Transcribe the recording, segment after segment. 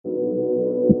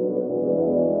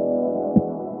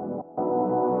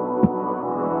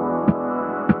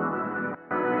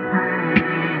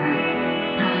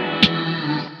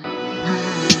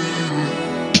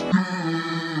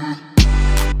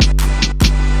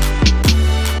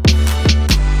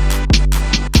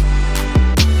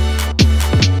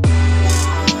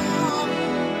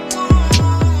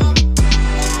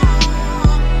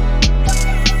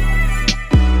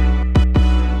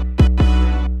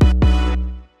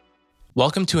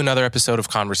Welcome to another episode of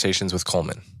Conversations with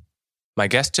Coleman. My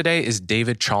guest today is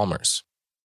David Chalmers.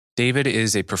 David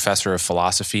is a professor of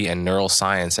philosophy and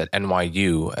neuroscience at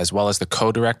NYU, as well as the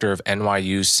co-director of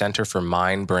NYU's Centre for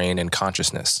Mind, Brain, and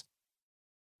Consciousness.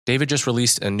 David just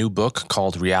released a new book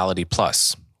called Reality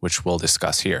Plus, which we'll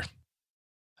discuss here.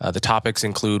 The topics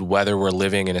include whether we're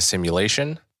living in a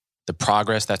simulation, the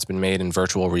progress that's been made in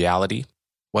virtual reality,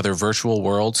 whether virtual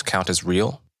worlds count as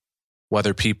real,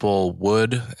 whether people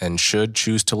would and should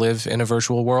choose to live in a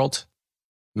virtual world,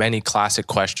 many classic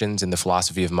questions in the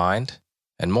philosophy of mind,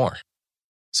 and more.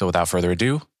 So without further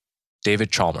ado, David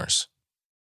Chalmers.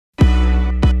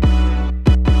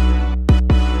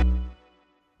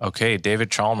 Okay, David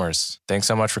Chalmers, thanks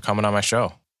so much for coming on my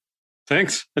show.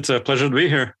 Thanks. It's a pleasure to be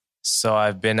here. So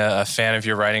I've been a fan of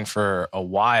your writing for a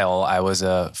while. I was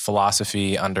a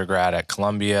philosophy undergrad at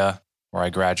Columbia, where I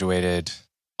graduated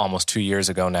almost 2 years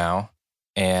ago now.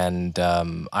 And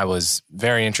I was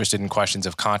very interested in questions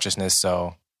of consciousness.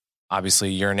 So obviously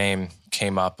your name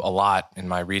came up a lot in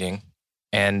my reading.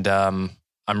 And I'm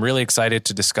really excited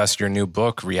to discuss your new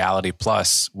book, Reality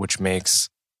Plus, which makes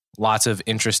lots of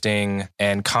interesting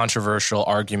and controversial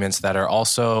arguments that are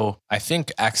also, I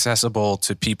think, accessible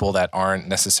to people that aren't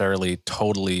necessarily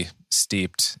totally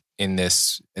steeped in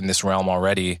this realm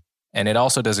already. And it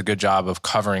also does a good job of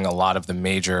covering a lot of the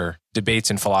major debates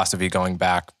in philosophy going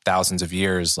back thousands of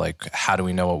years, like how do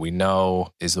we know what we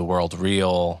know? Is the world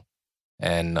real?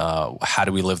 And how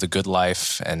do we live the good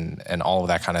life? And all of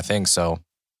that kind of thing. So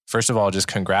first of all, just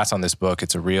congrats on this book.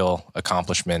 It's a real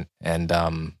accomplishment, and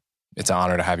it's an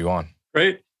honor to have you on.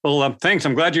 Great. Well, thanks.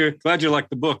 I'm glad you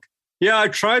liked the book. Yeah, I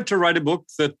tried to write a book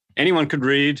that anyone could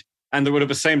read, and that would at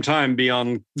the same time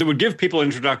that would give people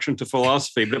introduction to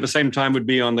philosophy, but at the same time would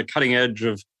be on the cutting edge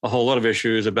of a whole lot of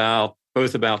issues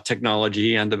both about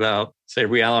technology and about, say,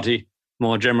 reality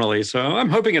more generally. So I'm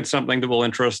hoping it's something that will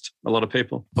interest a lot of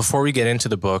people. Before we get into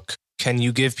the book, can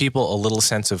you give people a little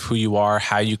sense of who you are,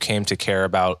 how you came to care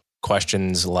about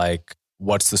questions like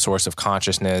what's the source of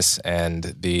consciousness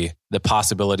and the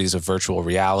possibilities of virtual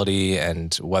reality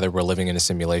and whether we're living in a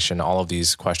simulation, all of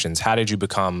these questions? How did you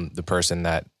become the person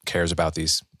that cares about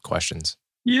these questions?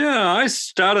 Yeah, I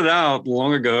started out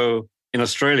long ago in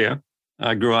Australia.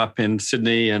 I grew up in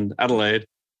Sydney and Adelaide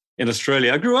in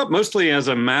Australia. I grew up mostly as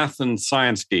a math and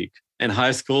science geek. In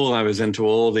high school, I was into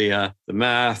all the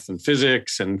math and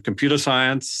physics and computer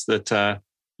science that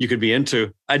you could be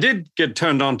into. I did get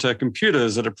turned on to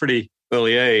computers at a pretty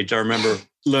early age. I remember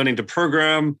learning to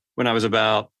program when I was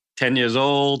about 10 years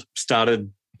old,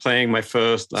 started playing my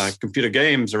first computer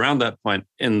games around that point.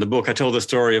 In the book, I tell the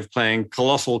story of playing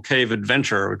Colossal Cave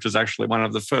Adventure, which was actually one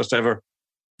of the first ever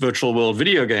virtual world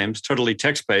video games, totally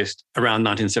text-based, around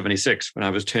 1976 when I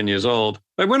was 10 years old.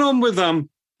 I went on with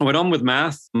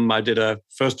math. I did a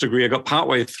first degree. I got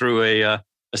partway through a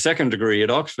second degree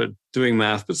at Oxford doing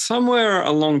math. But somewhere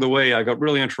along the way, I got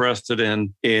really interested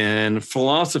in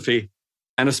philosophy,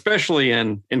 and especially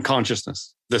in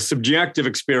consciousness, the subjective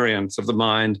experience of the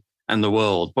mind and the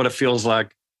world, what it feels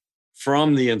like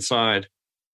from the inside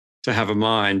to have a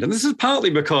mind. And this is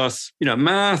partly because,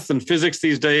 math and physics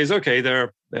these days, okay,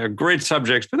 they're great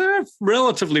subjects, but they're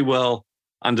relatively well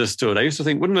understood. I used to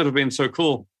think, wouldn't it have been so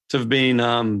cool to have been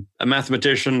a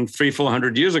mathematician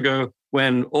 300-400 years ago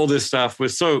when all this stuff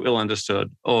was so ill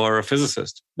understood, or a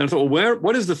physicist? And I thought, well,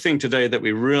 what is the thing today that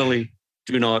we really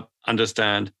do not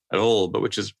understand at all, but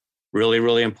which is really,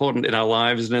 really important in our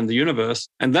lives and in the universe?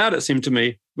 And that, it seemed to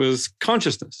me, was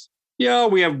consciousness. Yeah,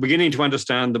 we are beginning to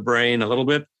understand the brain a little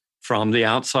bit from the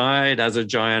outside as a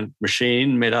giant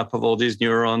machine made up of all these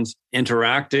neurons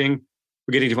interacting.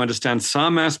 We're getting to understand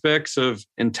some aspects of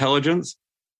intelligence.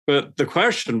 But the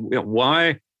question,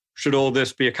 why should all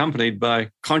this be accompanied by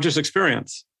conscious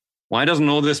experience? Why doesn't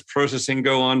all this processing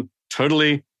go on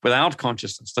totally without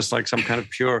consciousness, just like some kind of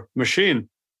pure machine?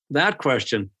 That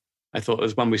question, I thought,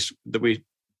 was one that we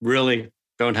really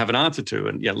don't have an answer to.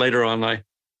 And yet later on, I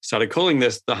started calling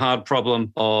this the hard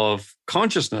problem of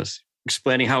consciousness,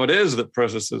 explaining how it is that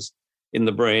processes in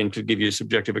the brain could give you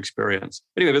subjective experience.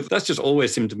 Anyway, but that's just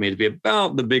always seemed to me to be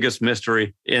about the biggest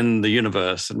mystery in the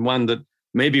universe, and one that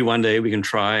maybe one day we can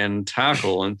try and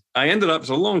tackle. And I ended up,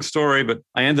 it's a long story, but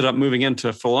I ended up moving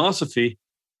into philosophy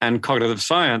and cognitive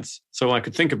science so I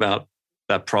could think about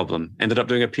that problem. Ended up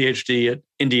doing a PhD at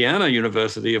Indiana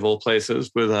University, of all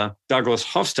places, with Douglas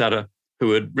Hofstadter,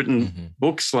 who had written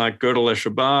books like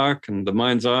Gödel Bach and The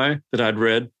Mind's Eye that I'd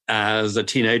read as a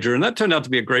teenager. And that turned out to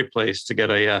be a great place to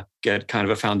get kind of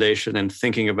a foundation in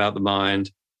thinking about the mind,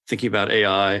 thinking about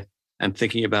AI, and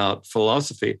thinking about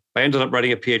philosophy. I ended up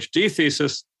writing a PhD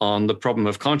thesis on the problem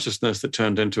of consciousness that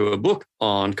turned into a book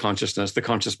on consciousness, the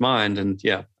conscious mind. And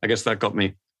yeah, I guess that got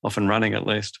me off and running at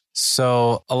least.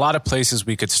 So a lot of places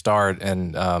we could start.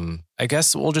 And I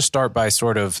guess we'll just start by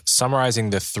sort of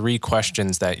summarizing the 3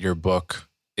 questions that your book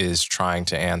is trying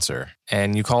to answer.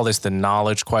 And you call this the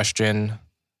knowledge question,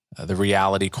 the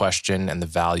reality question, and the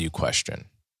value question.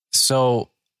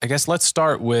 So I guess let's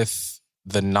start with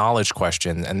the knowledge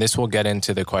question, and this will get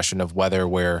into the question of whether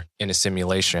we're in a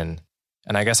simulation.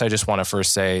 And I guess I just want to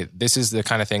first say, this is the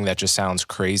kind of thing that just sounds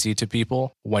crazy to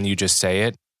people when you just say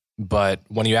it. But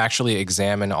when you actually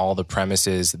examine all the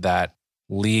premises that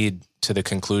lead to the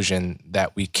conclusion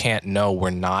that we can't know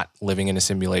we're not living in a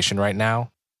simulation right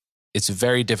now, it's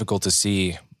very difficult to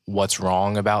see what's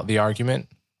wrong about the argument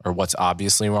or what's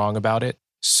obviously wrong about it.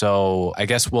 So I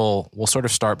guess we'll sort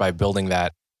of start by building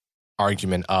that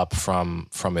argument up from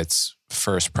its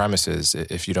first premises,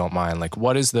 if you don't mind. Like,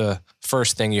 what is the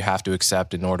first thing you have to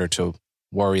accept in order to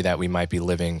worry that we might be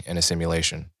living in a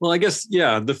simulation? Well, I guess,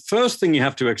 yeah, the first thing you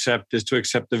have to accept is to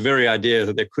accept the very idea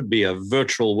that there could be a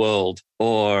virtual world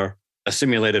or a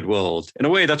simulated world. In a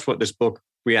way, that's what this book,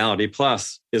 Reality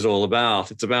Plus, is all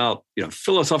about. It's about,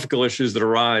 philosophical issues that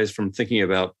arise from thinking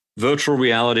about virtual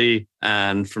reality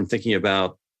and from thinking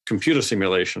about computer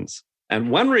simulations. And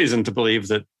one reason to believe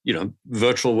that,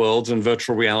 virtual worlds and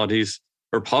virtual realities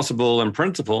are possible in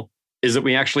principle is that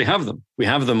we actually have them. We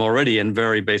have them already in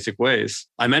very basic ways.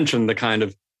 I mentioned the kind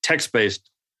of text-based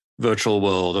virtual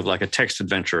world of like a text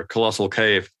adventure, Colossal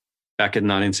Cave, back in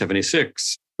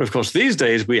 1976. But of course, these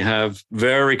days we have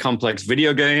very complex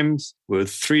video games with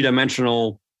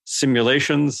 3-dimensional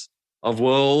simulations of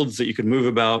worlds that you can move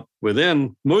about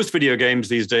within. Most video games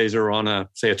these days are on a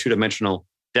 2-dimensional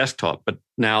desktop, but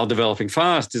now developing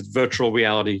fast is virtual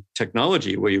reality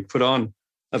technology where you put on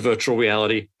a virtual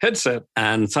reality headset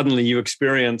and suddenly you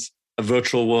experience a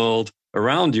virtual world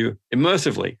around you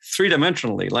immersively,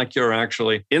 3-dimensionally, like you're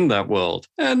actually in that world.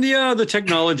 And yeah, the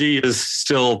technology is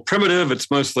still primitive.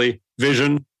 It's mostly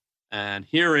vision and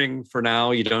hearing for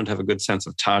now. You don't have a good sense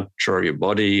of touch or your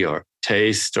body or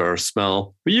taste or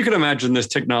smell. But you can imagine this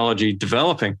technology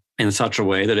developing in such a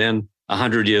way that in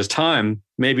 100 years' time,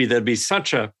 maybe there'd be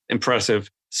such an impressive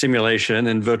simulation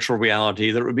in virtual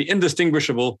reality that it would be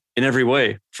indistinguishable in every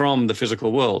way from the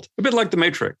physical world. A bit like The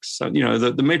Matrix. So,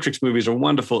 the Matrix movies are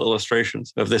wonderful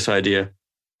illustrations of this idea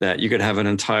that you could have an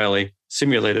entirely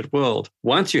simulated world.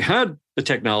 Once you had the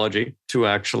technology to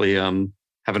actually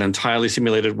have an entirely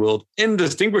simulated world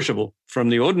indistinguishable from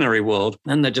the ordinary world,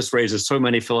 and that just raises so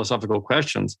many philosophical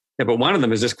questions. Yeah, but one of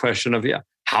them is this question of,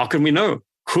 how can we know?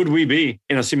 Could we be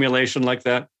in a simulation like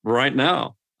that right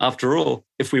now? After all,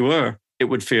 if we were, it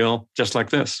would feel just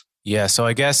like this. Yeah, so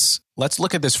I guess let's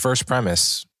look at this first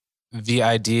premise, the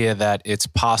idea that it's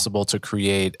possible to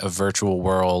create a virtual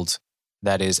world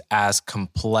that is as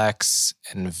complex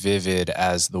and vivid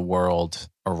as the world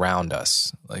around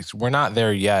us. Like, we're not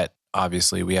there yet,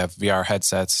 obviously. We have VR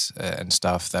headsets and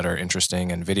stuff that are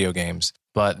interesting and video games.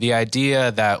 But the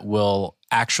idea that we'll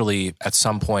actually at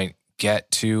some point get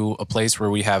to a place where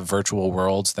we have virtual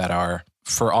worlds that are,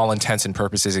 for all intents and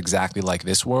purposes, exactly like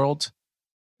this world,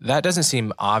 that doesn't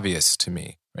seem obvious to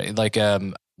me, right? Like,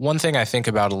 one thing I think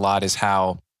about a lot is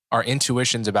how our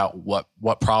intuitions about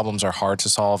what problems are hard to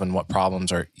solve and what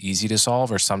problems are easy to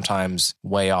solve are sometimes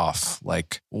way off.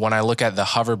 Like, when I look at the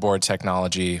hoverboard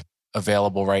technology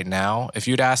available right now, if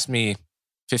you'd asked me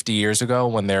 50 years ago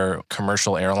when they're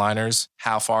commercial airliners,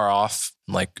 how far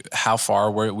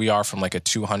we are from like a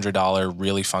 $200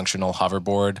 really functional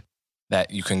hoverboard that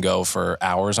you can go for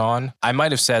hours on, I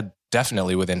might have said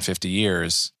definitely within 50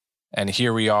 years. And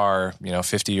here we are,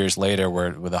 50 years later,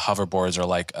 where the hoverboards are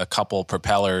like a couple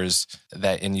propellers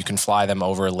and you can fly them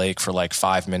over a lake for like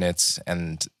 5 minutes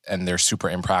and they're super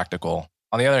impractical.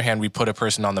 On the other hand, we put a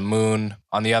person on the moon.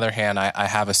 On the other hand, I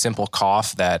have a simple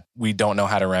cough that we don't know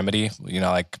how to remedy.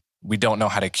 We don't know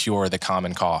how to cure the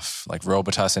common cough. Like,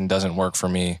 Robitussin doesn't work for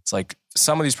me. It's like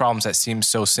some of these problems that seem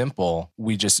so simple,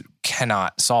 we just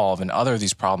cannot solve. And other of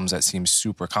these problems that seem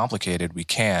super complicated, we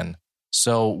can.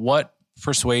 So what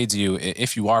persuades you,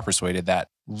 if you are persuaded, that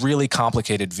really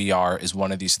complicated VR is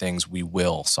one of these things we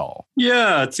will solve?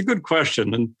 Yeah, it's a good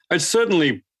question. And I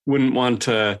certainly wouldn't want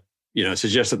to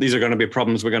suggest that these are going to be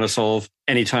problems we're going to solve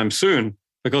anytime soon,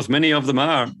 because many of them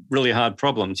are really hard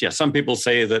problems. Yeah, some people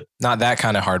say that. Not that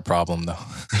kind of hard problem, though.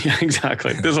 Yeah,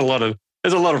 exactly. There's a lot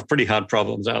of pretty hard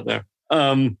problems out there.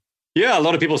 A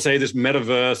lot of people say this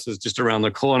metaverse is just around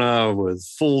the corner with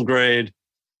full grade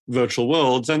virtual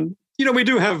worlds, and we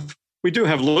do have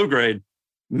low grade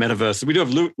metaverses. We do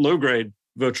have low grade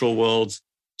virtual worlds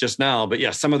just now. But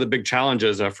yeah, some of the big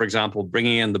challenges are, for example,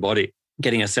 bringing in the body,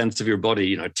 getting a sense of your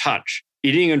body, touch,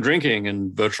 eating and drinking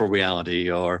in virtual reality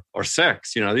or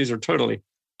sex. These are totally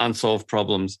unsolved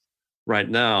problems right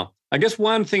now. I guess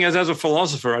one thing is, as a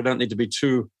philosopher, I don't need to be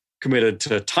too committed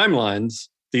to timelines.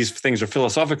 These things are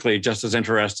philosophically just as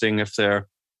interesting if they're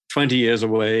 20 years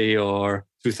away or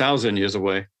 2,000 years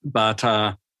away. But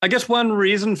I guess one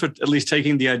reason for at least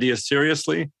taking the idea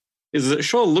seriously is that it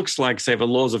sure looks like, say, the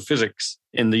laws of physics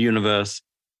in the universe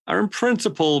are in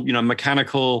principle,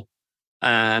 mechanical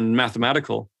and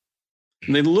mathematical.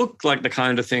 And they look like the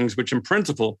kind of things which in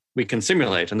principle we can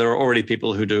simulate. And there are already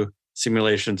people who do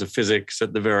simulations of physics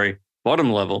at the very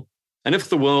bottom level. And if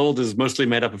the world is mostly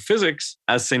made up of physics,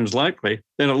 as seems likely,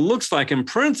 then it looks like in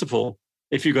principle,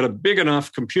 if you've got a big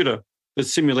enough computer that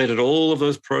simulated all of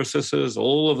those processes,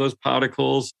 all of those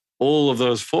particles, all of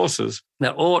those forces,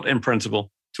 that ought in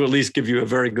principle to at least give you a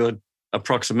very good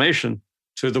approximation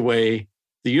to the way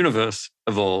the universe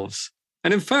evolves.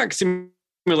 And in fact,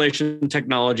 simulation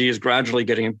technology is gradually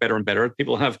getting better and better.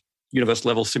 People have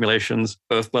universe-level simulations,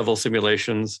 Earth-level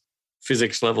simulations,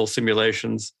 physics-level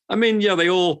simulations. I mean, they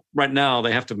all, right now,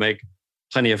 they have to make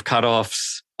plenty of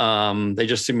cutoffs. They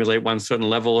just simulate one certain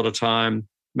level at a time,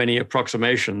 many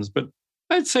approximations. But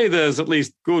I'd say there's at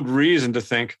least good reason to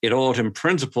think it ought in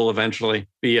principle eventually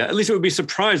be, at least it would be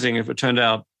surprising if it turned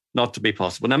out not to be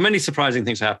possible. Now, many surprising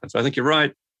things happen. So I think you're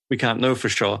right. We can't know for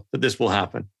sure that this will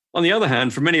happen. On the other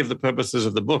hand, for many of the purposes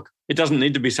of the book, it doesn't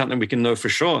need to be something we can know for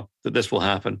sure that this will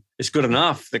happen. It's good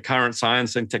enough that current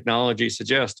science and technology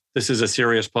suggest this is a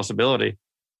serious possibility.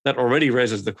 That already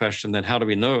raises the question, then how do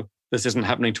we know this isn't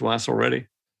happening to us already?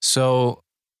 So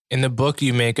in the book,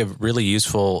 you make a really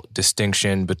useful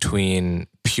distinction between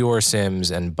pure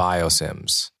sims and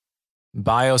biosims.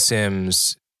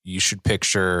 Biosims, you should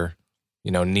picture,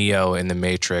 Neo in the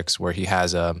Matrix, where he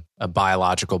has a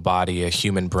biological body, a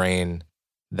human brain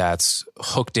that's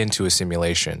hooked into a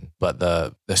simulation, but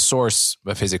the source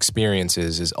of his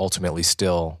experiences is ultimately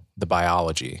still the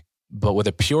biology. But with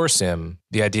a pure sim,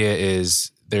 the idea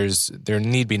is there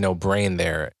need be no brain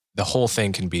there. The whole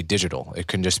thing can be digital. It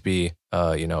can just be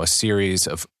a series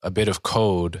of a bit of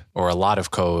code or a lot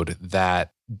of code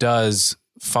that does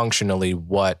functionally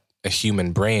what a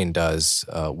human brain does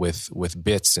with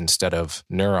bits instead of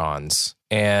neurons.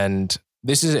 And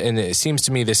it seems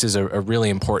to me this is a really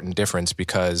important difference,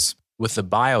 because with the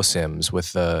biosims,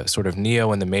 with the sort of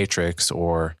Neo in the Matrix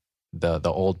or the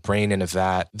old brain of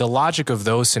that, the logic of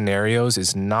those scenarios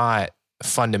is not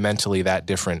fundamentally that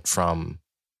different from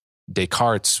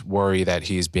Descartes' worry that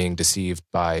he's being deceived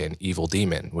by an evil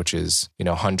demon, which is,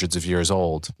 hundreds of years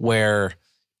old, where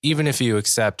even if you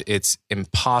accept it's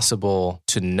impossible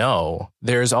to know,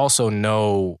 there's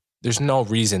no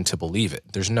reason to believe it.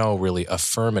 There's no really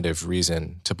affirmative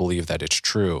reason to believe that it's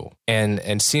true.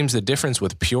 And seems the difference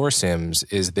with pure sims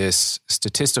is this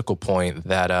statistical point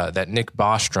that Nick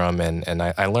Bostrom, and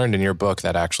I learned in your book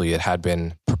that actually it had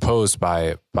been proposed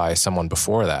by someone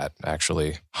before that,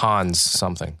 actually, Hans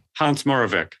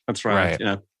Moravec, that's right.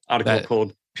 Article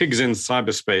called Pigs in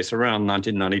Cyberspace around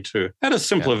 1992. Had a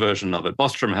simpler version of it.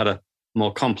 Bostrom had a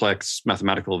more complex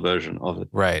mathematical version of it.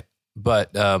 Right. But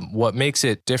what makes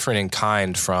it different in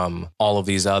kind from all of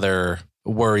these other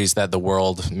worries that the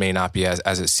world may not be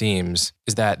as it seems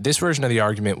is that this version of the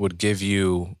argument would give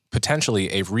you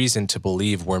potentially a reason to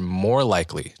believe we're more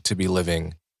likely to be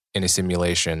living in a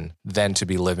simulation than to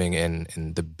be living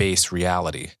in the base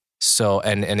reality. So,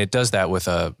 and it does that with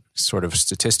a sort of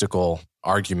statistical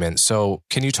argument. So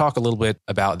can you talk a little bit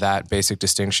about that basic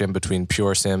distinction between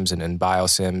pure sims and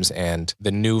biosims and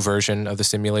the new version of the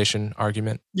simulation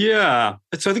argument? Yeah.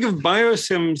 So I think of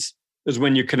biosims as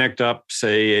when you connect up,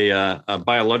 say, a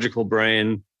biological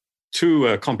brain to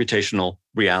a computational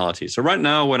reality. So right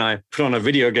now, when I put on a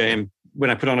video game, when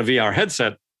I put on a VR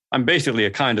headset, I'm basically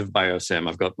a kind of biosim.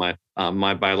 I've got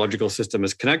my biological system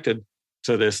is connected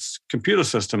to this computer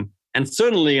system. And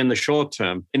certainly in the short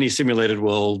term, any simulated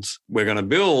worlds we're going to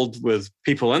build with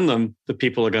people in them, the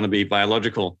people are going to be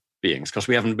biological beings, because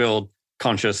we haven't built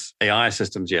conscious AI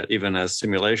systems yet, even as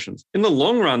simulations. In the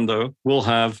long run, though, we'll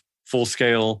have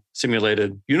full-scale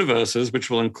simulated universes, which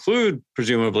will include,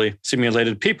 presumably,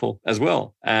 simulated people as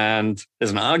well. And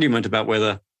there's an argument about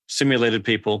whether simulated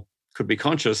people could be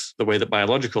conscious the way that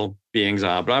biological beings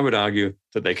are, but I would argue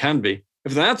that they can be.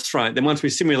 If that's right, then once we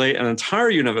simulate an entire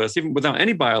universe, even without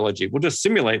any biology, we'll just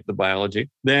simulate the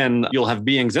biology, then you'll have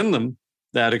beings in them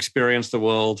that experience the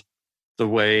world the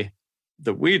way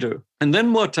that we do. And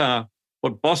then what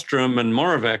Bostrom and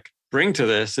Moravec bring to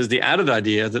this is the added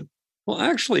idea that, well,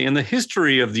 actually, in the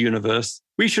history of the universe,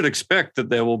 we should expect that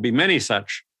there will be many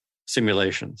such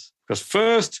simulations. Because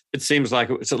first, it seems like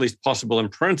it's at least possible in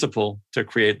principle to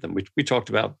create them. We talked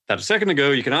about that a second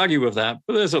ago. You can argue with that,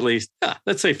 but there's at least,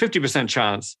 let's say 50%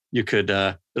 chance you could,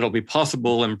 it'll be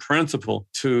possible in principle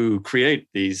to create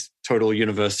these total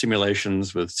universe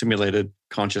simulations with simulated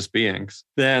conscious beings.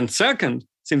 Then second,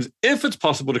 seems if it's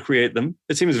possible to create them,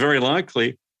 it seems very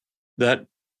likely that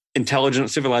intelligent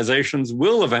civilizations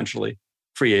will eventually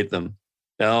create them.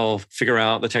 They'll figure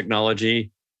out the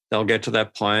technology, they'll get to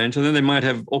that point, and then they might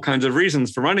have all kinds of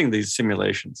reasons for running these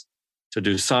simulations, to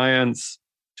do science,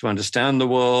 to understand the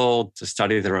world, to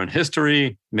study their own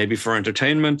history, maybe for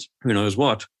entertainment, who knows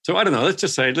what. So I don't know, let's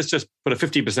just put a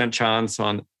 50% chance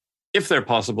on if they're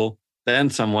possible, then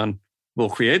someone will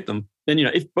create them. Then,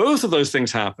 if both of those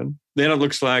things happen, then it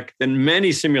looks like then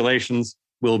many simulations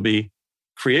will be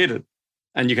created.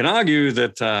 And you can argue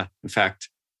that, in fact,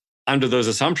 under those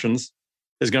assumptions,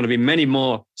 there's going to be many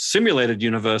more simulated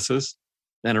universes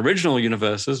than original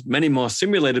universes, many more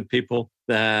simulated people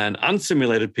than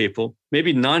unsimulated people.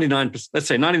 Maybe 99%, let's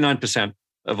say 99%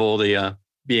 of all the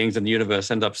beings in the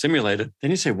universe end up simulated. Then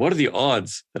you say, what are the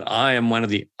odds that I am one of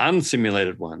the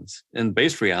unsimulated ones in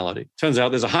base reality? Turns out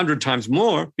there's 100 times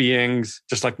more beings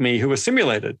just like me who are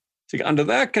simulated. So under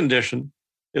that condition,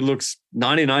 it looks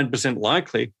 99%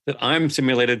 likely that I'm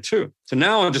simulated too. So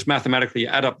now I'll just mathematically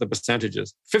add up the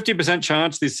percentages. 50%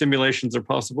 chance these simulations are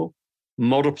possible.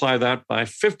 Multiply that by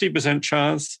 50%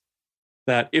 chance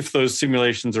that if those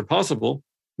simulations are possible,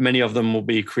 many of them will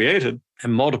be created.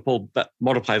 And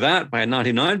multiply that by a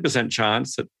 99%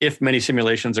 chance that if many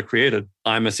simulations are created,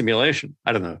 I'm a simulation.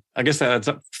 I don't know. I guess that adds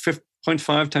up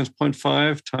 0.5 times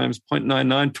 0.5 times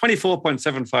 0.99,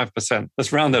 24.75%.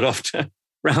 Let's round that off to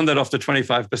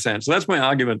 25%. So that's my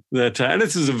argument that, and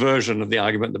this is a version of the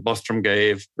argument that Bostrom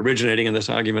gave, originating in this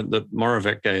argument that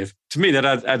Moravec gave. To me, that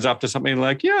adds up to something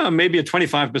like, maybe a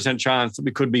 25% chance that we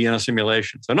could be in a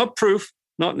simulation. So not proof,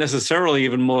 not necessarily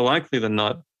even more likely than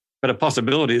not, but a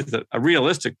possibility, that a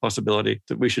realistic possibility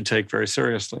that we should take very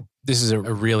seriously. This is a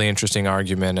really interesting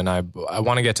argument, and I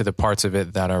want to get to the parts of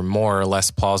it that are more or less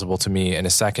plausible to me in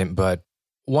a second, but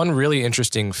one really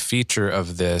interesting feature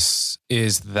of this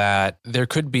is that there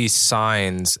could be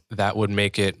signs that would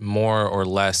make it more or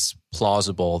less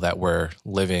plausible that we're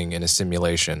living in a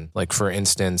simulation. Like, for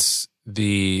instance,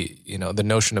 the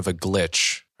notion of a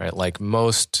glitch, right? Like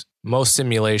most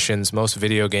simulations, most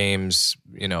video games,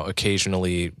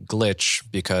 occasionally glitch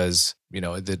because,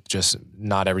 that just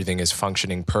not everything is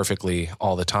functioning perfectly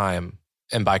all the time.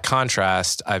 And by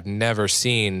contrast, I've never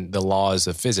seen the laws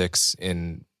of physics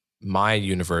in my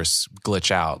universe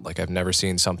glitch out. Like, I've never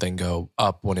seen something go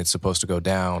up when it's supposed to go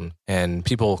down. And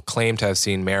people claim to have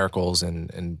seen miracles,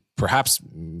 and perhaps,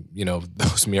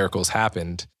 those miracles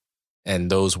happened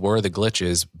and those were the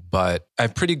glitches. But I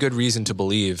have pretty good reason to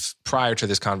believe prior to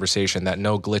this conversation that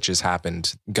no glitches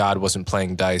happened. God wasn't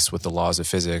playing dice with the laws of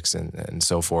physics and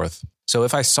so forth. So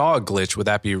if I saw a glitch, would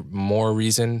that be more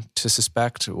reason to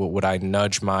suspect? Would I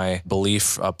nudge my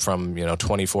belief up from,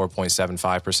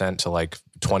 24.75% to like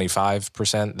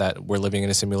 25% that we're living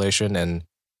in a simulation?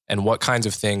 And what kinds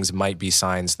of things might be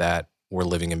signs that we're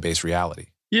living in base reality?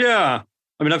 Yeah.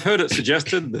 I mean, I've heard it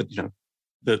suggested that,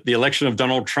 that the election of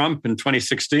Donald Trump in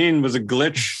 2016 was a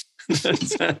glitch.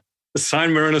 It's a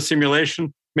sign we're in a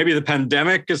simulation. Maybe the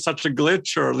pandemic is such a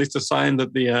glitch, or at least a sign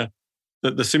that the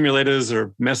simulators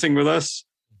are messing with us.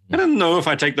 I don't know if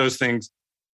I take those things,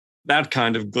 that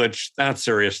kind of glitch, that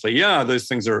seriously. Yeah, those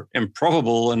things are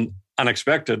improbable and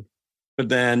unexpected. But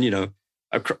then,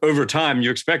 over time,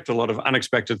 you expect a lot of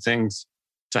unexpected things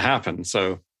to happen.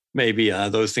 So maybe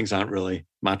those things aren't really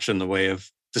much in the way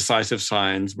of decisive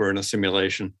signs we're in a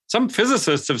simulation. Some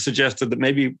physicists have suggested that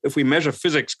maybe if we measure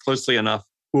physics closely enough,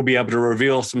 we'll be able to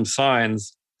reveal some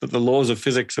signs that the laws of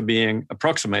physics are being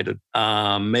approximated.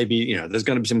 Maybe, there's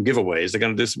going to be some giveaways. They're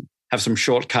going to have some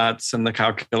shortcuts in the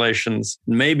calculations.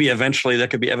 Maybe eventually there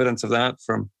could be evidence of that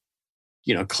from,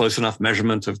 close enough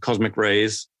measurement of cosmic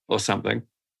rays or something.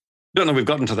 Don't know if we've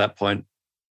gotten to that point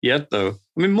yet, though.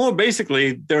 I mean, more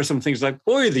basically, there are some things like,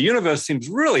 boy, the universe seems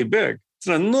really big. It's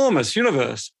an enormous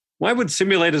universe. Why would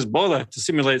simulators bother to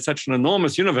simulate such an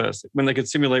enormous universe when they could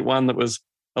simulate one that was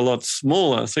a lot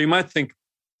smaller? So you might think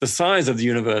the size of the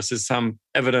universe is some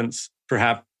evidence,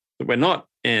 perhaps, that we're not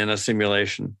in a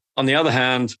simulation. On the other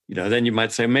hand, then you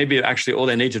might say maybe actually all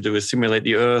they need to do is simulate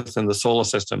the Earth and the solar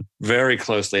system very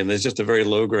closely, and there's just a very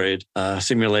low-grade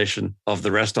simulation of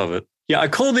the rest of it. Yeah, I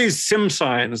call these sim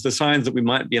signs the signs that we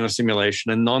might be in a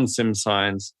simulation, and non-sim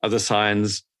signs are the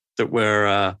signs that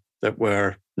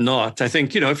we're not. I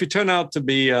think, if you turn out to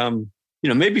be,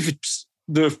 maybe if you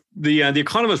the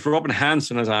economist Robin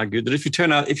Hanson has argued that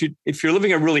if you're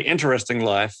living a really interesting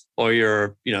life, or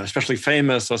you're especially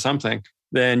famous or something,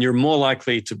 then you're more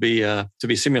likely to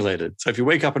be simulated. So if you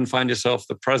wake up and find yourself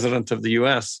the president of the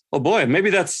U.S., oh boy, maybe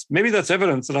that's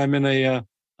evidence that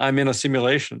I'm in a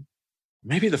simulation.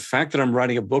 Maybe the fact that I'm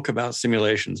writing a book about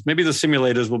simulations, maybe the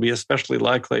simulators will be especially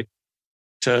likely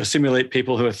to simulate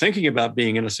people who are thinking about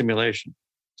being in a simulation.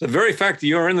 So the very fact that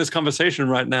you're in this conversation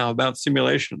right now about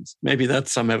simulations, maybe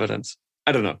that's some evidence.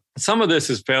 I don't know. Some of this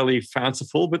is fairly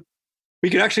fanciful, but we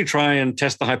could actually try and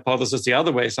test the hypothesis the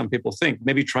other way some people think.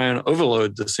 Maybe try and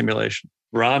overload the simulation.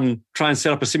 Rather than try and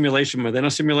set up a simulation within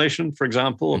a simulation, for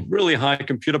example, of really high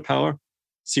computer power,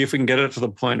 see if we can get it to the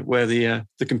point where the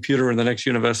computer in the next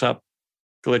universe up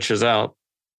glitches out.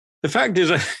 The fact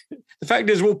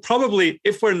is, we'll probably,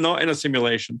 if we're not in a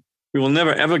simulation, we will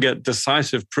never, ever get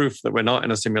decisive proof that we're not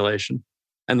in a simulation.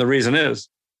 And the reason is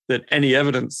that any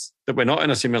evidence that we're not in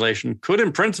a simulation could,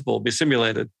 in principle, be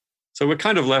simulated. So we're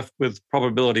kind of left with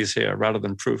probabilities here rather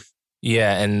than proof.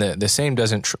 Yeah, and the same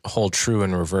doesn't hold true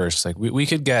in reverse. Like we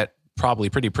could get probably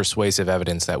pretty persuasive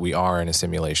evidence that we are in a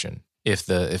simulation if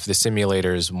the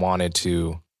simulators wanted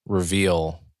to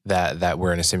reveal that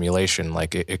we're in a simulation.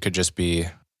 Like it could just be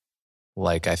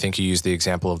like, I think you used the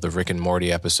example of the Rick and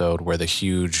Morty episode where the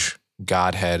huge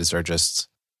godheads are just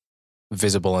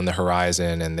visible in the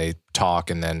horizon and they talk,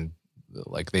 and then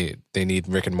like they need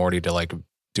Rick and Morty to like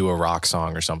do a rock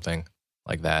song or something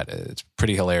like that. It's a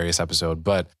pretty hilarious episode,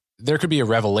 but there could be a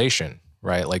revelation,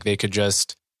 right? Like they could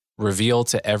just reveal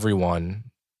to everyone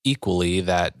equally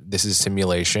that this is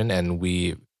simulation, and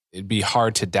it'd be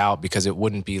hard to doubt because it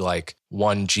wouldn't be like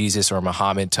one Jesus or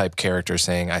Muhammad type character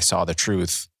saying, I saw the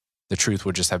truth. The truth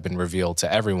would just have been revealed to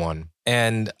everyone.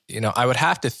 And, I would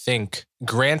have to think,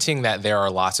 granting that there are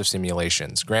lots of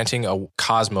simulations, granting a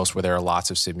cosmos where there are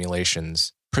lots of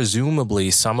simulations,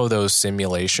 presumably some of those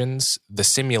simulations, the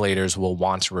simulators will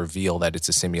want to reveal that it's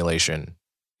a simulation.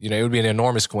 It would be an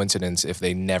enormous coincidence if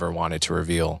they never wanted to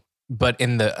reveal. But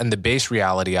in the base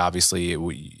reality, obviously,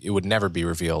 it would never be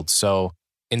revealed. So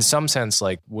in some sense,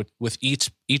 like with each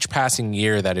passing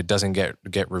year that it doesn't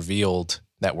get revealed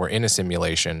that we're in a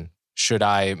simulation, should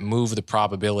I move the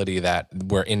probability that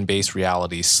we're in base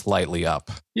reality slightly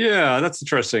up? Yeah, that's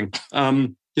interesting.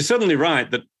 You're certainly right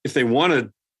that if they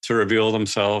wanted to reveal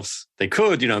themselves, they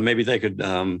could. Maybe they could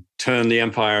turn the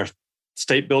Empire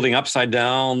State Building upside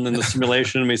down in the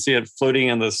simulation. We see it floating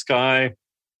in the sky.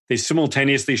 They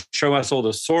simultaneously show us all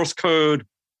the source code.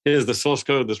 Here's the source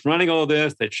code that's running all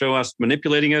this. They show us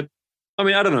manipulating it. I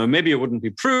mean, I don't know. Maybe it wouldn't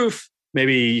be proof.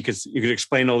 Maybe you could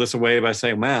explain all this away by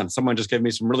saying, man, someone just gave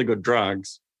me some really good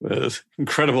drugs with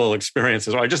incredible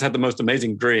experiences, or I just had the most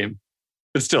amazing dream.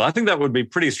 But still, I think that would be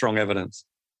pretty strong evidence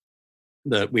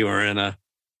that we were in a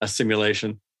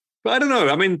simulation. But I don't know.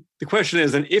 I mean, the question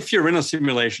is, and if you're in a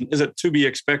simulation, is it to be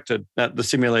expected that the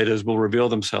simulators will reveal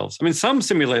themselves? I mean, some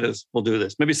simulators will do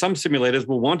this. Maybe some simulators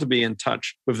will want to be in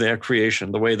touch with their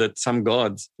creation, the way that some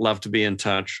gods love to be in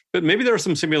touch. But maybe there are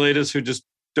some simulators who just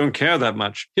don't care that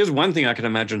much. Here's one thing I can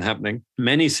imagine happening.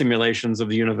 Many simulations of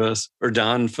the universe are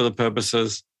done for the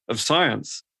purposes of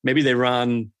science. Maybe they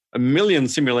run 1 million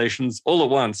simulations all at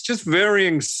once, just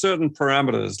varying certain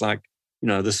parameters like,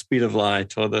 the speed of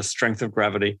light or the strength of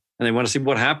gravity. And they want to see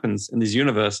what happens in these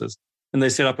universes. And they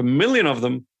set up 1 million of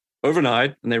them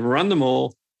overnight and they run them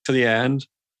all to the end.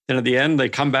 And at the end, they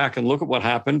come back and look at what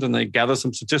happened and they gather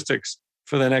some statistics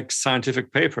for their next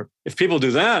scientific paper. If people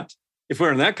do that, if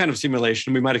we're in that kind of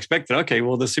simulation, we might expect that, okay,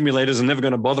 well, the simulators are never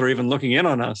going to bother even looking in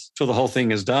on us till the whole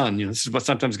thing is done. This is what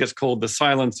sometimes gets called the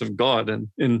silence of God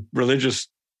in religious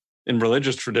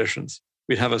traditions.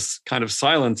 We'd have a kind of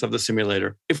silence of the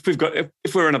simulator.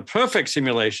 If we're in a perfect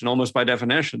simulation, almost by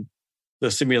definition, the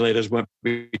simulators won't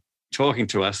be talking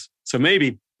to us. So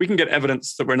maybe we can get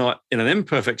evidence that we're not in an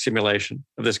imperfect simulation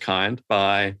of this kind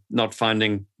by not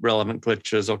finding relevant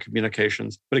glitches or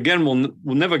communications. But again,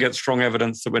 we'll never get strong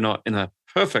evidence that we're not in a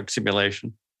perfect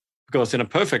simulation, because in a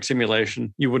perfect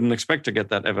simulation, you wouldn't expect to get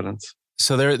that evidence.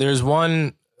 So there's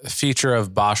one feature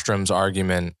of Bostrom's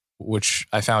argument which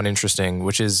I found interesting,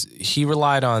 which is he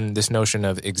relied on this notion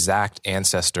of exact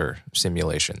ancestor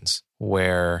simulations,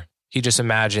 where he just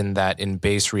imagined that in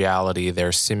base reality,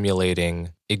 they're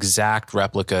simulating exact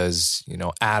replicas,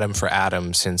 atom for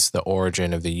atom since the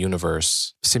origin of the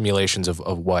universe, simulations of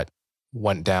what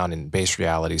went down in base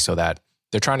reality, so that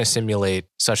they're trying to simulate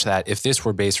such that if this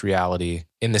were base reality,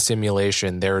 in the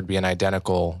simulation, there would be an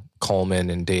identical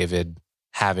Coleman and David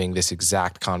having this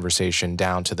exact conversation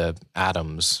down to the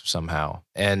atoms somehow.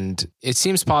 And it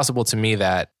seems possible to me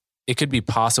that it could be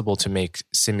possible to make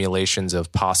simulations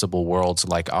of possible worlds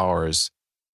like ours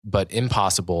but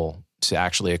impossible to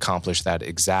actually accomplish that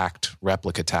exact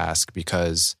replica task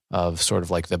because of sort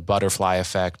of like the butterfly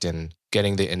effect and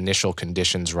getting the initial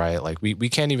conditions right. Like we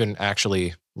can't even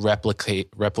actually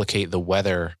replicate the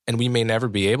weather, and we may never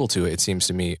be able to, it seems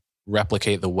to me,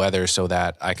 replicate the weather so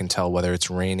that I can tell whether it's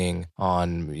raining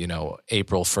on,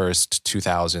 April 1st,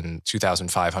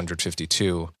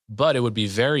 2552. But it would be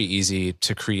very easy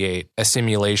to create a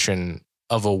simulation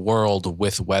of a world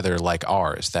with weather like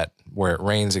ours, that where it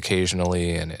rains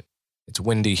occasionally and it's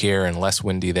windy here and less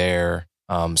windy there.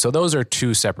 So those are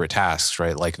two separate tasks,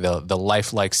 right? Like the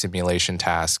lifelike simulation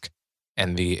task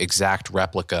and the exact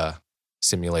replica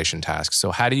simulation task.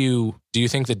 So do you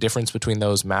think the difference between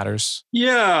those matters?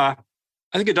 Yeah,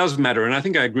 I think it does matter. And I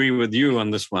think I agree with you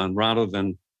on this one rather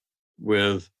than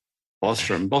with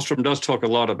Bostrom. Bostrom does talk a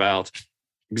lot about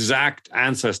exact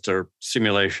ancestor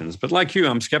simulations. But like you,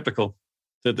 I'm skeptical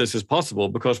that this is possible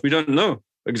because we don't know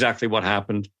exactly what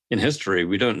happened in history.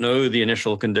 We don't know the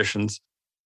initial conditions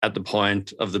at the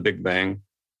point of the Big Bang.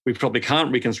 We probably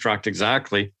can't reconstruct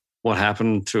exactly what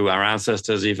happened to our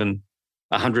ancestors even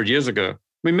 100 years ago.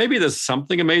 I mean, maybe there's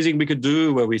something amazing we could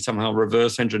do where we somehow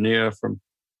reverse engineer from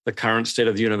the current state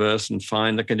of the universe and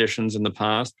find the conditions in the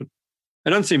past. But I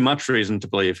don't see much reason to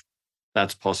believe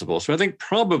that's possible. So I think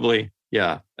probably,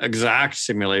 exact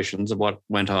simulations of what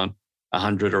went on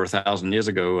 100 or 1,000 years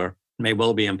ago may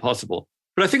well be impossible.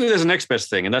 But I think there's a next best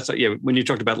thing. And that's, when you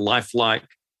talked about lifelike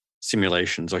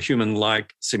simulations or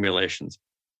human-like simulations,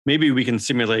 maybe we can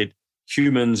simulate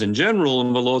humans in general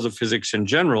and the laws of physics in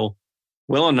general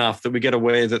well enough that we get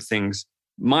away that things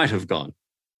might have gone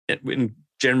in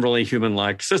generally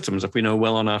human-like systems. If we know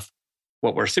well enough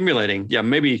what we're simulating,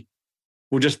 maybe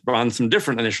we'll just run some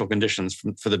different initial conditions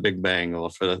for the Big Bang or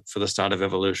for the start of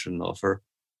evolution or for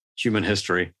human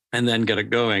history and then get it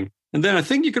going. And then I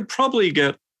think you could probably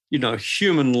get,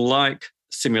 human-like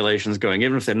simulations going,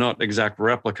 even if they're not exact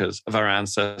replicas of our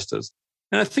ancestors.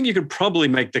 And I think you could probably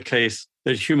make the case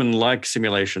that human-like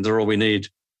simulations are all we need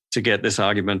to get this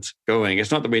argument going.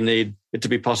 It's not that we need it to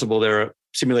be possible there are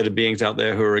simulated beings out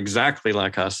there who are exactly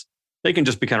like us. They can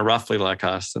just be kind of roughly like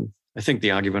us. And I think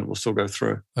the argument will still go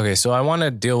through. Okay, so I want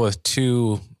to deal with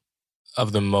two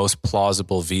of the most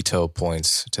plausible veto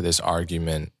points to this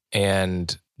argument.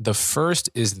 And the first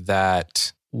is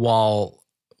that while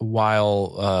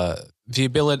the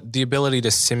ability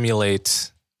to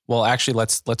simulate, well, actually,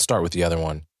 let's start with the other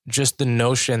one. Just the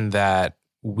notion that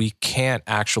we can't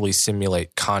actually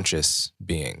simulate conscious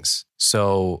beings.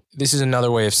 So this is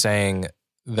another way of saying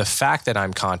the fact that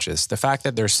I'm conscious, the fact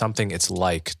that there's something it's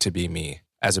like to be me,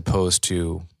 as opposed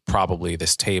to probably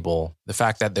this table, the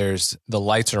fact that the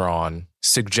lights are on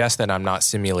suggests that I'm not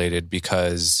simulated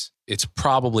because it's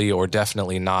probably or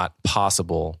definitely not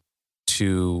possible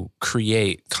to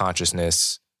create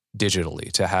consciousness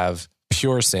digitally, to have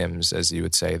pure sims, as you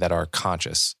would say, that are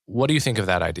conscious. What do you think of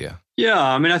that idea? Yeah,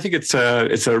 I mean, I think it's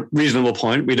a reasonable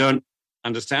point. We don't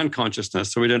understand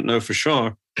consciousness, so we don't know for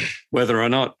sure whether or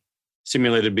not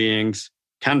simulated beings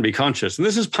can be conscious. And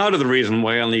this is part of the reason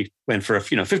why I only went for a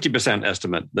 50%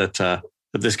 estimate that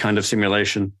this kind of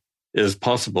simulation is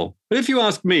possible. But if you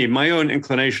ask me, my own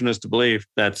inclination is to believe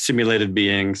that simulated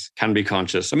beings can be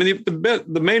conscious. I mean,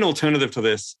 the main alternative to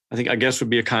this, I guess, would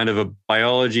be a kind of a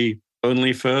biology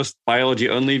only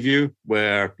view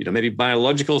where, maybe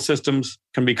biological systems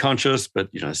can be conscious, but,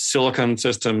 silicon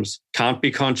systems can't be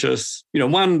conscious.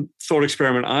 One thought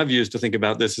experiment I've used to think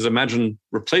about this is imagine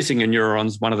replacing your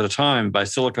neurons one at a time by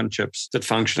silicon chips that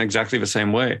function exactly the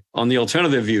same way. On the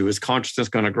alternative view, is consciousness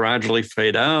going to gradually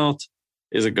fade out?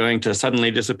 Is it going to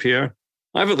suddenly disappear?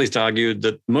 I've at least argued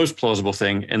that the most plausible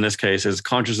thing in this case is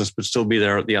consciousness would still be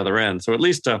there at the other end. So at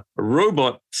least a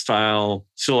robot-style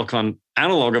silicon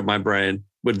analog of my brain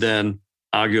would then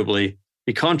arguably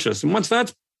be conscious. And once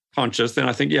that's conscious, then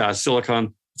I think,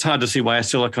 silicon, it's hard to see why a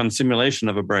silicon simulation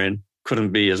of a brain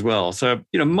couldn't be as well. So,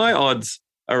 my odds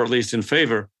are at least in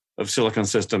favor of silicon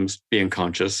systems being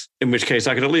conscious, in which case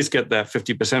I could at least get that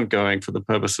 50% going for the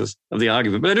purposes of the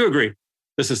argument. But I do agree,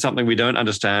 this is something we don't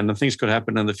understand, and things could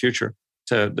happen in the future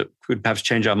that could perhaps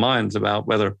change our minds about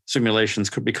whether simulations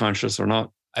could be conscious or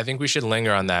not. I think we should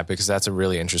linger on that because that's a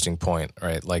really interesting point,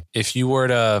 right? Like if you were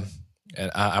to,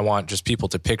 and I want just people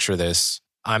to picture this,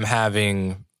 I'm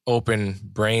having open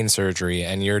brain surgery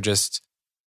and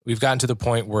we've gotten to the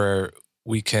point where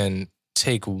we can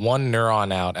take one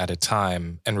neuron out at a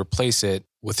time and replace it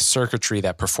with circuitry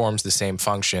that performs the same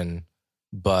function,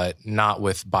 but not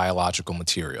with biological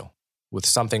material, with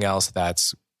something else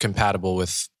that's compatible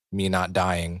with me not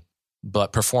dying,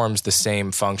 but performs the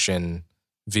same function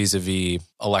vis-a-vis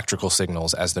electrical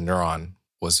signals as the neuron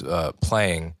was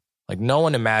playing. Like no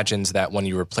one imagines that when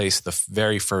you replace the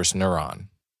very first neuron,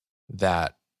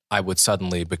 that I would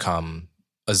suddenly become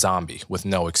a zombie with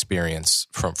no experience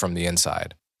from the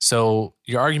inside. So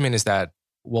your argument is that,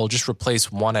 well, just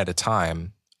replace one at a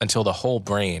time until the whole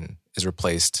brain is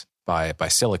replaced by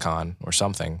silicon or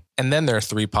something. And then there are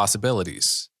three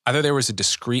possibilities. Either there was a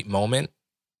discrete moment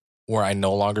where I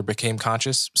no longer became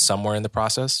conscious somewhere in the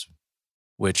process,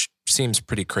 which seems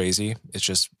pretty crazy. It's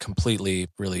just completely,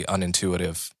 really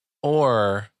unintuitive.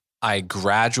 Or I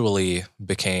gradually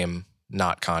became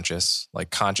not conscious, like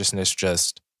consciousness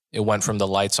just, it went from the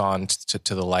lights on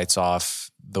to the lights off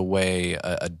the way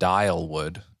a dial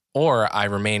would. Or I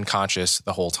remain conscious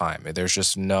the whole time. There's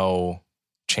just no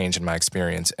change in my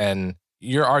experience. And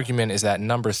your argument is that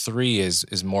number three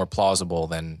is more plausible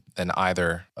than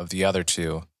either of the other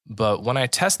two. But when I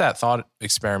test that thought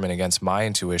experiment against my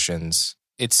intuitions,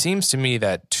 it seems to me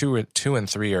that two and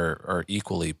three are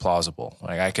equally plausible.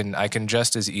 Like I can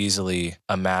just as easily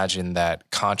imagine that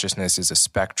consciousness is a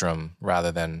spectrum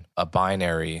rather than a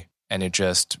binary, and it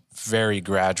just very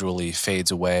gradually fades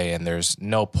away, and there's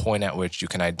no point at which you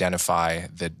can identify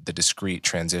the discrete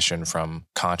transition from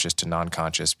conscious to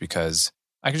non-conscious, because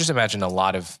I can just imagine a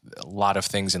lot of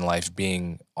things in life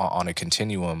being on a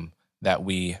continuum that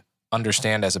we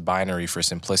understand as a binary for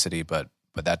simplicity, but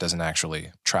that doesn't actually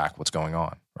track what's going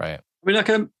on, right? I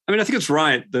think it's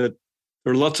right that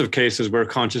there are lots of cases where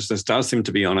consciousness does seem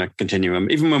to be on a continuum,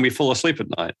 even when we fall asleep at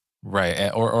night. Right,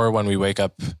 or when we wake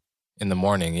up in the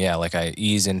morning, yeah, like I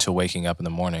ease into waking up in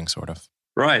the morning, sort of.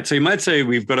 Right, so you might say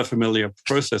we've got a familiar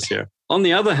process here. On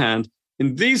the other hand,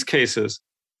 in these cases,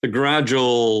 the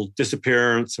gradual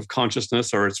disappearance of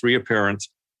consciousness or its reappearance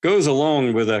goes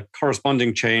along with a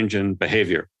corresponding change in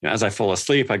behavior. As I fall